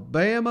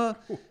 Alabama.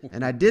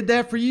 And I did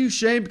that for you,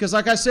 Shane, because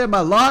like I said,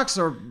 my locks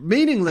are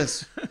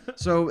meaningless.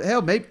 So,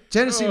 hell, maybe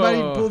Tennessee might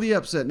even pull the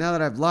upset now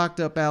that I've locked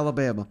up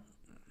Alabama.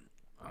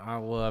 I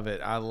love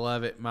it. I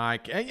love it,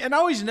 Mike. And I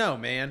always know,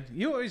 man,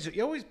 you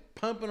always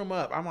pumping them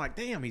up. I'm like,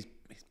 damn, he's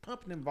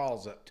pumping them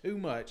balls up too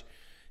much.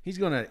 He's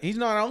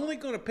not only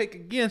going to pick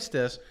against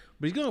us,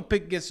 but he's going to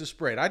pick against the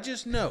spread. I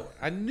just know it.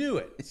 I knew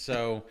it.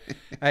 So,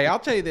 hey, I'll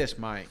tell you this,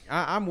 Mike.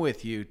 I'm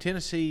with you.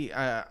 Tennessee,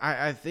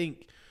 I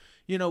think,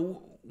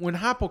 when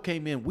Heupel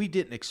came in, we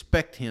didn't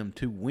expect him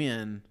to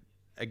win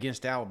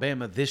against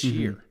Alabama this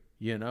year.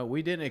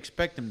 We didn't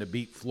expect him to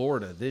beat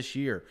Florida this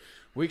year.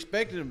 We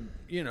expected him,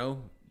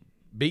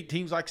 beat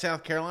teams like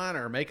South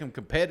Carolina or make them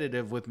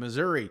competitive with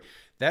Missouri.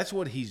 That's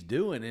what he's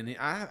doing. And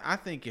I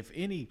think if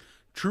any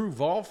true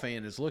Vol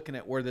fan is looking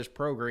at where this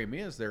program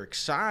is, they're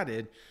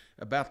excited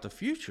about the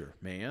future,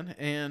 man.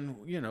 And,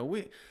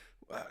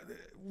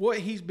 what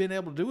he's been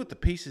able to do with the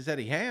pieces that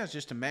he has,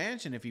 just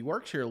imagine if he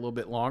works here a little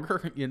bit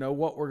longer,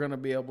 what we're going to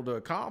be able to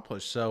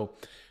accomplish. So,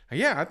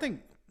 yeah, I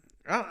think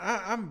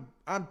I'm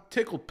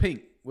tickled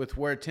pink with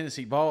where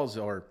Tennessee balls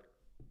are.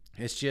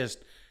 It's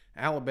just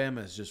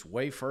Alabama is just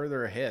way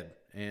further ahead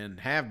and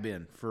have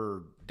been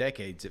for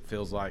decades, it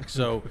feels like.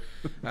 So,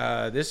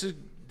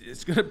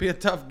 it's going to be a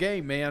tough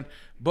game, man.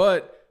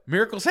 But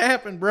miracles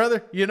happen,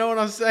 brother. You know what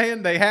I'm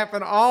saying? They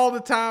happen all the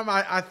time.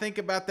 I think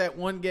about that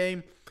one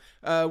game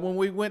when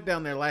we went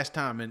down there last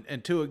time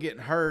and Tua getting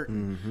hurt,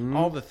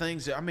 all the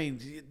things. I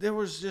mean, there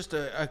was just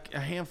a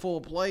handful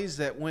of plays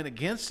that went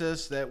against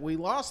us that we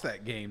lost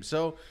that game.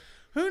 So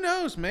who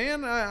knows,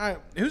 man?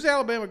 Who's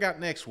Alabama got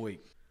next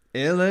week?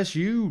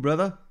 LSU,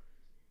 brother.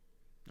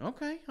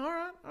 Okay, all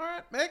right.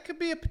 That could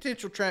be a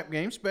potential trap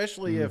game,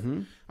 especially if,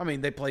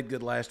 they played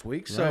good last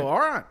week. So, Right. all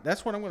right,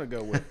 that's what I'm going to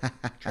go with.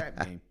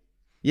 Trap game.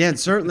 Yeah, and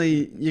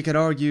certainly you could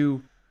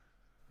argue,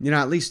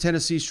 at least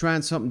Tennessee's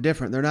trying something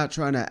different. They're not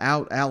trying to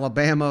out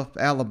Alabama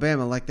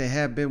like they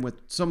have been with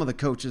some of the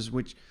coaches,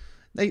 which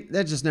they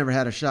just never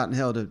had a shot in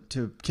hell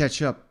to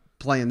catch up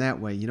playing that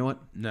way. You know what?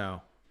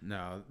 No,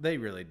 they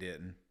really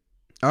didn't.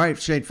 All right,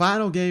 Shane,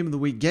 final game of the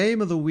week.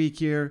 Game of the week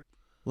here.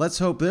 Let's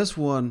hope this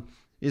one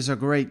is a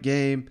great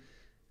game.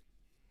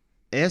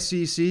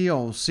 SEC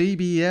on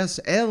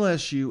CBS,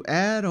 LSU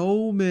at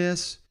Ole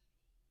Miss.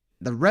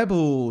 The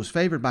Rebels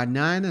favored by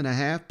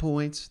 9.5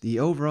 points. The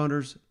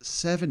over-under's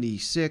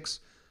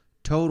 76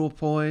 total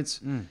points.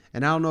 And I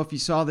don't know if you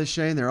saw this,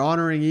 Shane. They're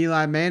honoring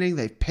Eli Manning.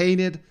 They've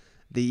painted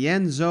the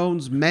end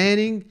zones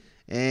Manning.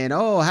 And,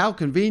 oh, how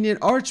convenient.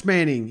 Arch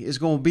Manning is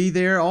going to be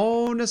there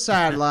on the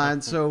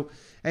sideline. So,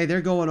 hey,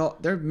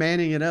 they're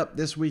manning it up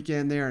this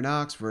weekend there in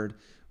Oxford.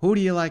 Who do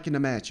you like in the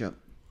matchup?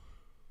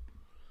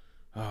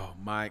 Oh,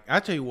 Mike, I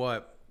tell you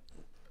what.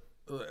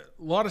 A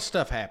lot of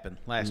stuff happened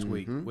last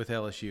week with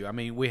LSU. I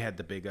mean, we had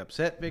the big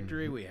upset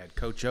victory. We had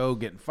Coach O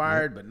getting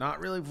fired, but not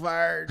really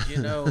fired,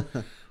 A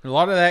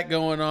lot of that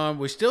going on.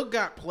 We still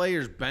got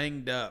players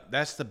banged up.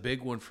 That's the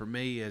big one for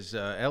me is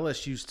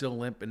LSU still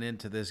limping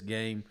into this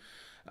game.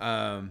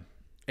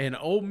 And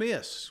Ole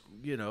Miss,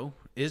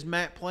 is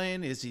Matt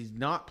playing? Is he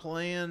not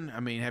playing? I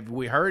mean, have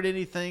we heard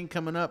anything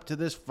coming up to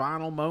this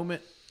final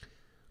moment?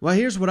 Well,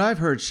 here's what I've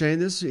heard, Shane.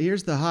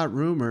 Here's the hot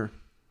rumor.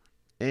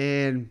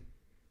 And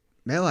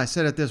hell, I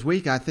said it this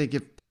week. I think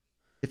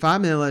if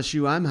I'm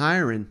LSU, I'm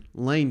hiring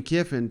Lane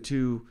Kiffin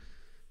to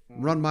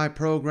run my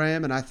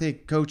program, and I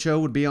think Coach O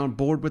would be on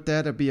board with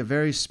that. It'd be a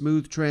very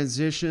smooth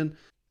transition.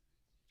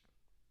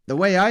 The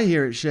way I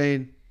hear it,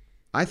 Shane,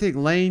 I think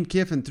Lane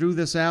Kiffin threw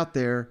this out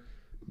there,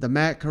 the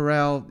Matt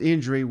Corral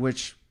injury,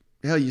 which,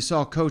 hell, you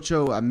saw Coach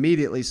O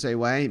immediately say,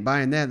 well, I ain't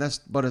buying that. That's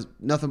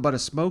nothing but a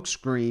smoke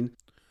screen.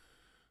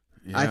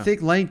 Yeah. I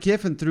think Lane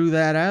Kiffin threw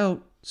that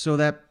out so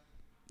that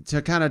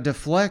to kind of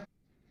deflect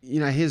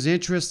his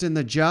interest in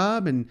the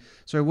job, and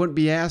so he wouldn't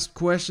be asked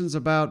questions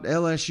about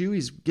LSU.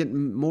 He's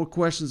getting more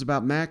questions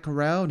about Matt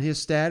Corral and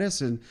his status,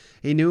 and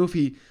he knew if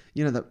he,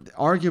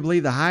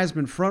 arguably the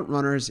Heisman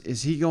frontrunner,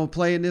 is he going to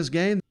play in this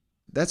game?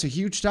 That's a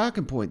huge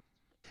talking point.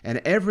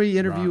 And every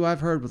interview I've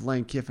heard with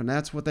Lane Kiffin,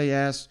 that's what they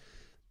asked.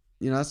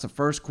 That's the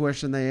first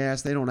question they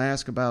ask. They don't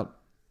ask about.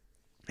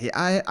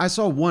 I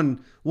saw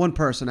one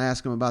person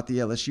ask him about the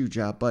LSU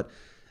job, but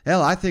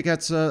hell, I think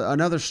that's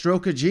another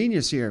stroke of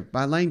genius here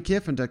by Lane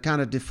Kiffin to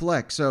kind of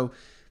deflect. So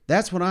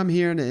that's what I'm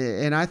hearing,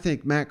 and I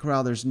think Matt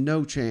Corral, there's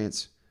no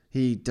chance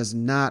he does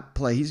not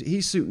play.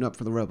 He's suiting up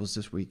for the Rebels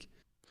this week.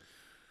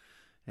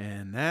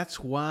 And that's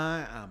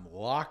why I'm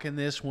locking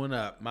this one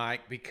up,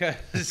 Mike,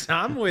 because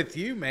I'm with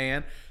you,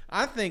 man.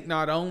 I think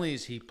not only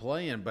is he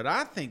playing, but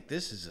I think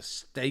this is a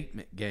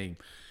statement game.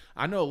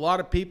 I know a lot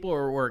of people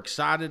were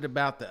excited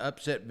about the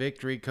upset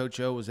victory Coach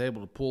O was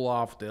able to pull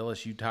off the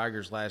LSU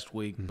Tigers last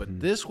week, but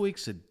this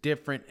week's a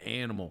different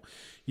animal.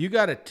 You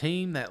got a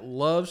team that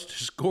loves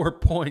to score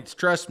points.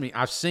 Trust me,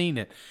 I've seen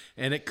it.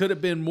 And it could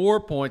have been more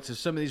points if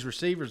some of these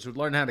receivers would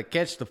learn how to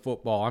catch the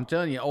football. I'm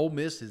telling you, Ole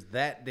Miss is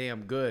that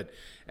damn good.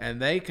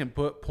 And they can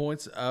put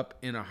points up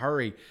in a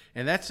hurry.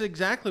 And that's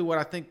exactly what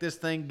I think this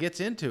thing gets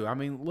into. I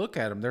mean, look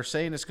at them. They're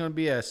saying it's going to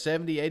be a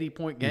 70,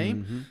 80-point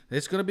game.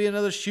 It's going to be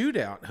another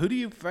shootout. Who do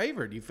you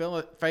favor? Do you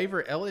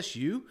favor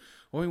LSU?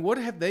 I mean, what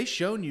have they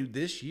shown you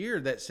this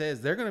year that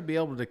says they're going to be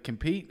able to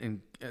compete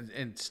and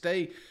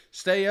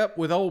stay up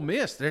with Ole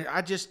Miss?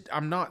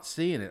 I'm not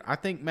seeing it. I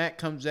think Matt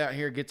comes out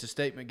here, gets a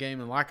statement game,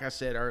 and like I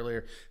said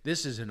earlier,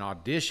 this is an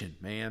audition,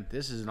 man.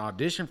 This is an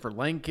audition for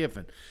Lane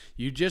Kiffin.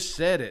 You just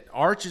said it.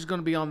 Arch is going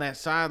to be on that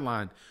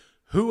sideline.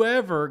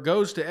 Whoever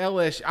goes to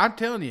LSU, I'm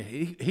telling you,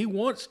 he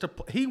wants.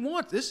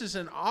 This is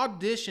an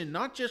audition,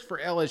 not just for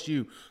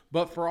LSU,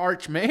 but for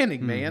Arch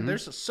Manning, man.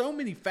 There's so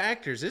many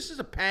factors. This is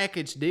a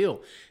package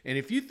deal. And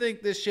if you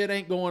think this shit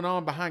ain't going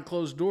on behind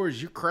closed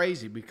doors, you're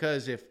crazy,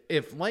 because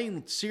if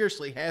Lane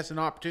seriously has an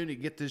opportunity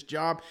to get this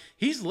job,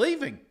 he's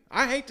leaving.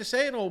 I hate to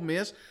say it, Ole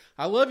Miss.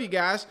 I love you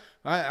guys.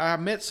 I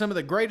met some of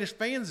the greatest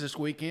fans this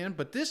weekend,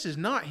 but this is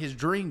not his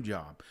dream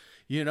job.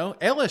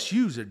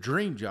 LSU's a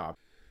dream job.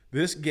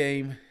 This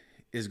game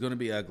is going to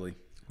be ugly.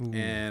 Ooh.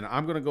 And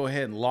I'm going to go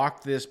ahead and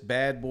lock this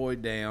bad boy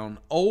down.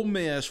 Ole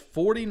Miss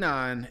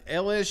 49,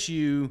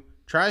 LSU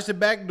tries to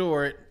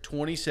backdoor it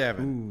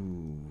 27.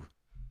 Ooh.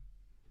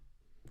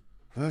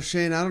 Well,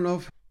 Shane, I don't know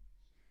if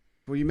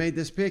you made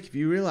this pick, if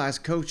you realize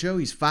Coach O,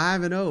 he's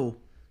 5-0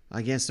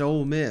 against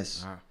Ole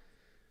Miss.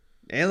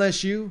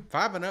 LSU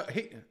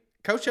 5-0.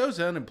 Coach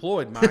O's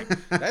unemployed, Mike.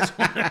 That's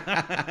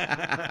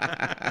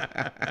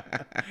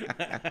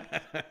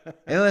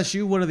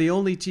LSU, one of the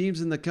only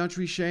teams in the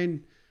country,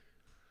 Shane,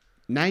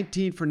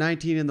 19 for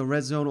 19 in the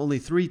red zone. Only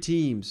 3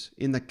 teams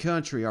in the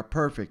country are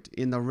perfect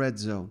in the red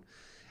zone.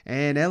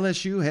 And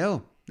LSU,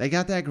 hell, they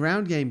got that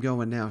ground game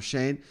going now,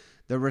 Shane.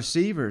 The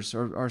receivers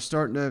are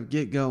starting to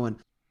get going.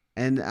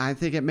 And I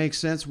think it makes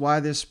sense why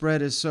this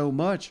spread is so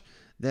much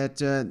that,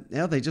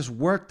 they just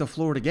worked the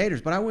Florida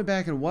Gators. But I went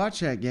back and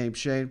watched that game,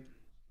 Shane.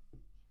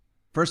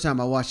 First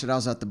time I watched it, I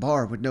was at the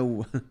bar with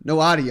no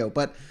audio.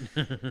 But,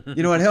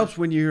 it helps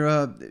when you're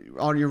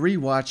on your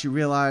rewatch, you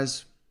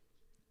realize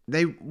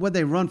they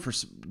run for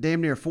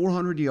damn near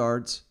 400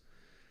 yards.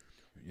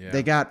 Yeah.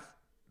 They got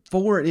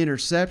 4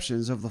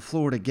 interceptions of the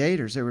Florida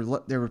Gators. They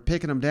were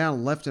picking them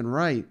down left and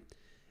right.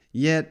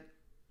 Yet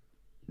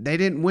they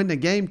didn't win the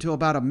game till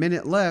about a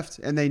minute left,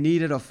 and they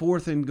needed a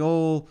 4th and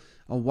goal,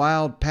 a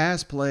wild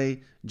pass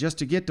play just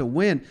to get the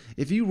win.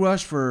 If you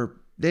rush for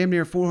damn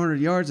near 400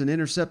 yards and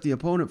intercept the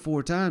opponent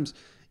 4 times,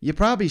 you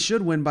probably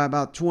should win by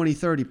about 20,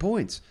 30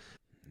 points.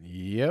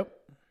 Yep.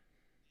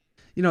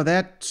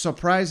 that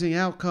surprising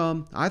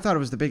outcome, I thought it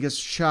was the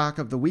biggest shock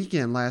of the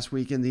weekend last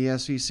week in the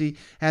SEC.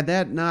 Had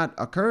that not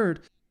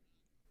occurred,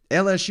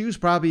 LSU's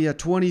probably a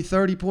 20,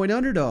 30-point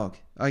underdog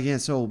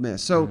against Ole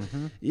Miss. So,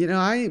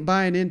 I ain't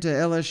buying into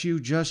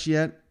LSU just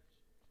yet.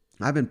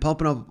 I've been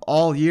pumping up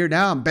all year.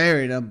 Now I'm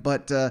burying them,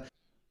 but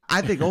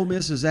I think Ole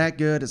Miss is that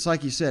good. It's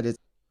like you said,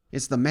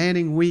 it's the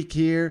Manning week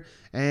here,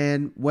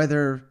 and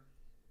whether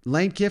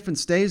Lane Kiffin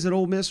stays at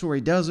Ole Miss or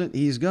he doesn't,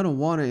 he's going to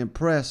want to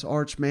impress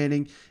Arch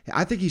Manning.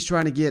 I think he's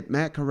trying to get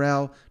Matt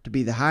Corral to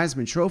be the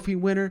Heisman Trophy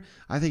winner.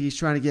 I think he's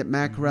trying to get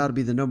Matt Corral to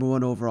be the number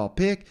 1 overall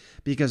pick,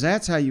 because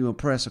that's how you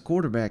impress a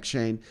quarterback,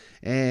 Shane.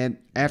 And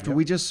after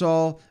we just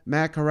saw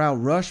Matt Corral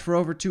rush for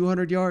over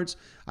 200 yards,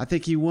 I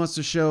think he wants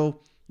to show,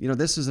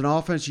 this is an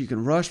offense you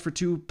can rush for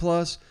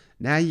 2+.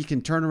 Now you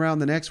can turn around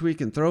the next week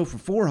and throw for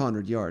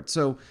 400 yards.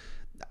 So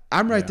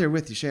I'm right there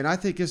with you, Shane. I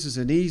think this is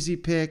an easy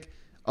pick.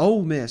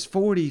 Ole Miss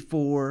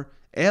 44,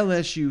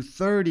 LSU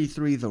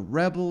 33. The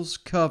Rebels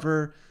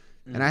cover.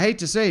 And I hate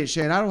to say it,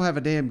 Shane, I don't have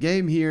a damn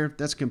game here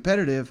that's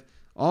competitive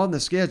on the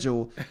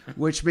schedule,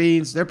 which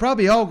means they're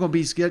probably all going to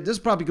be scheduled. This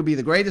is probably going to be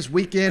the greatest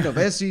weekend of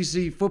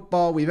SEC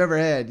football we've ever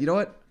had. You know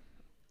what?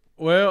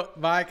 Well,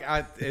 Mike,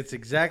 it's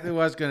exactly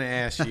what I was going to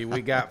ask you.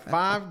 We got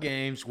 5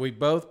 games. We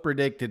both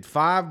predicted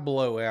 5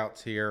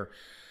 blowouts here.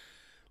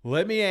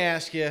 Let me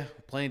ask you,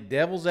 playing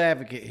devil's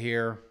advocate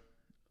here,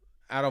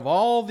 out of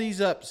all these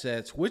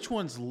upsets, which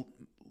one's,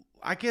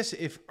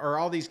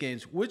 all these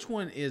games, which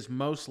one is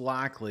most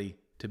likely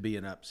to be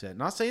an upset?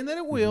 Not saying that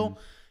it will,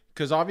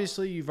 because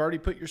obviously you've already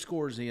put your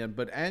scores in,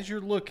 but as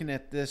you're looking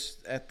at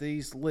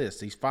these lists,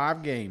 these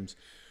 5 games,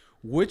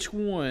 which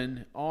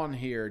one on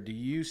here do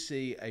you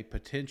see a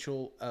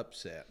potential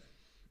upset?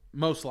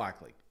 Most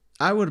likely.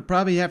 I would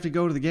probably have to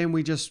go to the game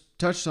we just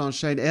touched on,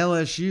 Shane,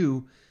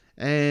 LSU.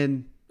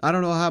 And I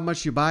don't know how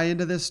much you buy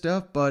into this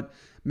stuff, but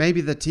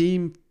maybe the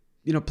team,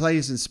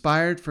 plays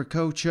inspired for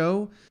Coach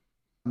O.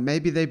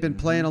 Maybe they've been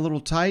playing a little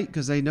tight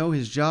because they know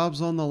his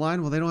job's on the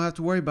line. Well, they don't have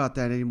to worry about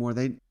that anymore.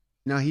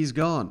 Now he's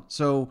gone.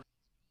 So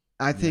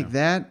I think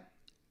that,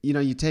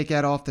 you take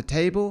that off the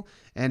table.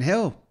 And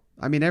hell,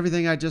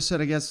 everything I just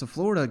said against the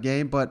Florida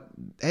game, but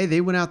hey,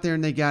 they went out there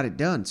and they got it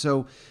done.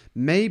 So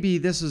maybe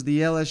this is the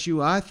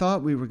LSU I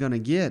thought we were going to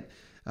get.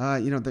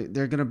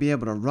 They're going to be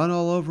able to run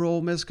all over Ole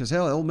Miss, because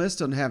hell, Ole Miss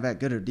doesn't have that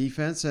good a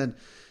defense. And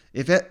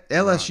if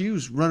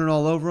LSU's running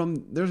all over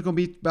them, there's going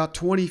to be about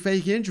 20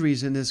 fake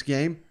injuries in this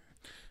game.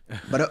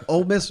 But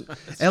Ole Miss,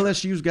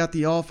 LSU's got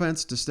the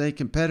offense to stay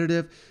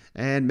competitive,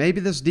 and maybe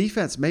this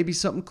defense, maybe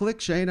something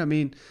clicks,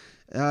 Shane.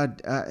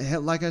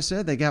 Like I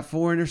said, they got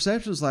 4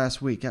 interceptions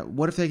last week.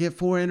 What if they get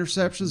 4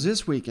 interceptions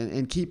this week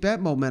and keep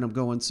that momentum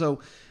going? So,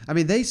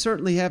 they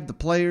certainly have the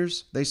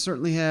players. They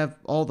certainly have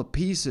all the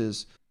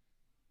pieces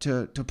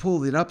to pull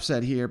the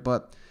upset here,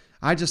 but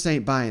I just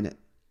ain't buying it.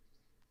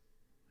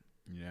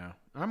 Yeah,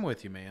 I'm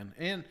with you, man.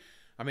 And,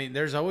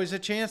 there's always a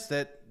chance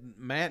that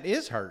Matt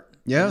is hurt.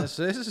 Yeah. This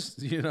is,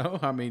 you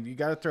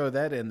got to throw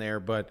that in there,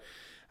 but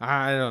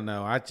I don't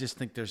know. I just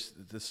think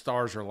the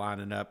stars are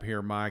lining up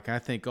here, Mike. I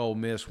think Ole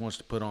Miss wants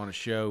to put on a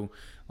show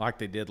like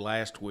they did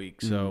last week.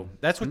 So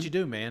that's what you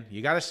do, man.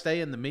 You got to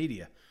stay in the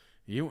media.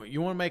 You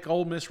want to make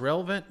Ole Miss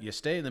relevant, you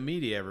stay in the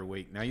media every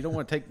week. Now, you don't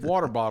want to take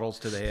water bottles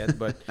to the head,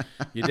 but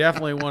you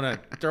definitely want to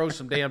throw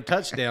some damn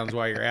touchdowns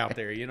while you're out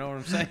there. You know what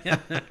I'm saying?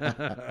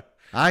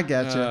 I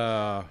got you.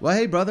 Well,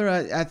 hey, brother,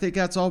 I think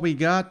that's all we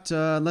got,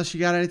 unless you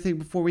got anything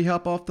before we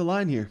hop off the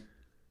line here.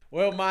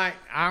 Well, Mike,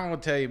 I'm going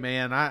to tell you,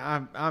 man,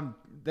 I'm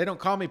they don't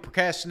call me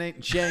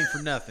procrastinating Shane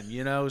for nothing,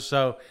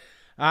 so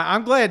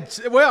I'm glad.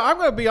 Well, I'm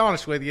going to be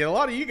honest with you. A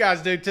lot of you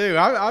guys do too.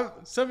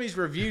 Some of these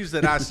reviews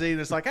that I see,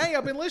 it's like, hey,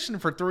 I've been listening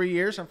for 3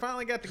 years. I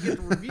finally got to get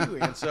the review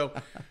in. So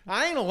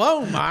I ain't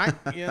alone, Mike.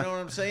 You know what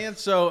I'm saying?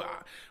 So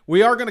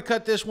we are going to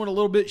cut this one a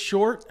little bit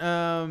short.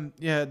 Not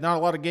a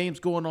lot of games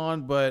going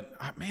on, but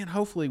man,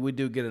 hopefully we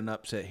do get an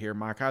upset here,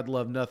 Mike. I'd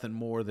love nothing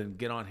more than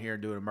get on here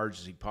and do an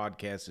emergency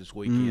podcast this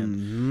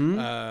weekend.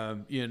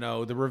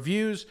 The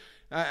reviews.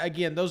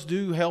 Again, those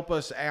do help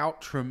us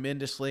out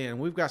tremendously, and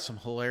we've got some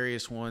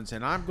hilarious ones,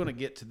 and I'm going to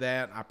get to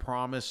that, I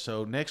promise.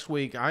 So next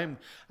week, I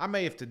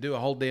may have to do a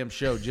whole damn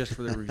show just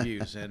for the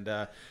reviews, and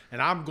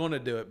I'm going to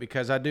do it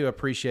because I do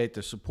appreciate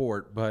the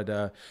support.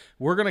 But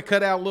we're going to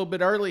cut out a little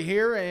bit early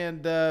here,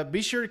 and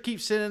be sure to keep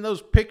sending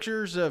those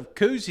pictures of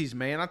koozies,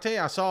 man. I tell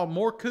you, I saw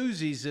more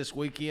koozies this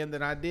weekend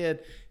than I did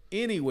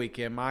any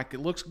weekend, Mike.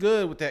 It looks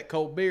good with that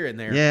cold beer in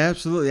there. Yeah,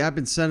 absolutely. I've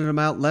been sending them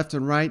out left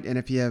and right, and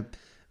if you have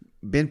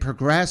been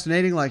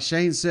procrastinating, like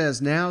Shane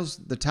says, now's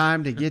the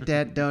time to get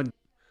that done.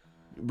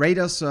 Rate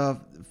us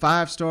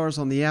 5 stars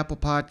on the Apple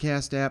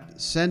Podcast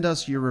app. Send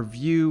us your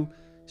review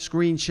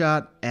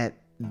screenshot at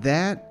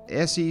that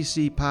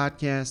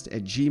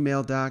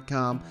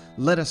secpodcast@gmail.com.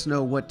 Let us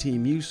know what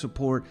team you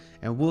support,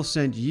 and we'll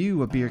send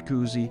you a beer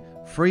koozie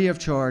free of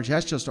charge.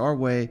 That's just our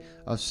way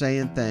of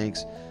saying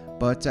thanks.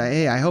 But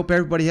hey, I hope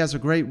everybody has a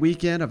great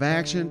weekend of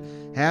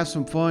action. Have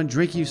some fun,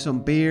 drink you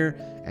some beer,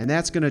 and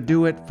that's going to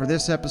do it for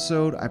this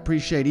episode. I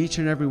appreciate each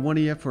and every one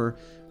of you for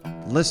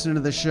listening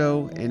to the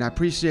show, and I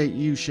appreciate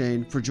you,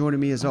 Shane, for joining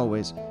me as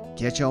always.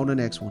 Catch you on the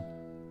next one.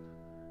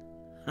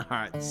 All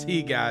right, see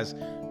you guys.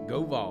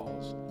 Go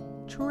Vols.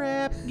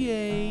 Trap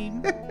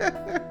game.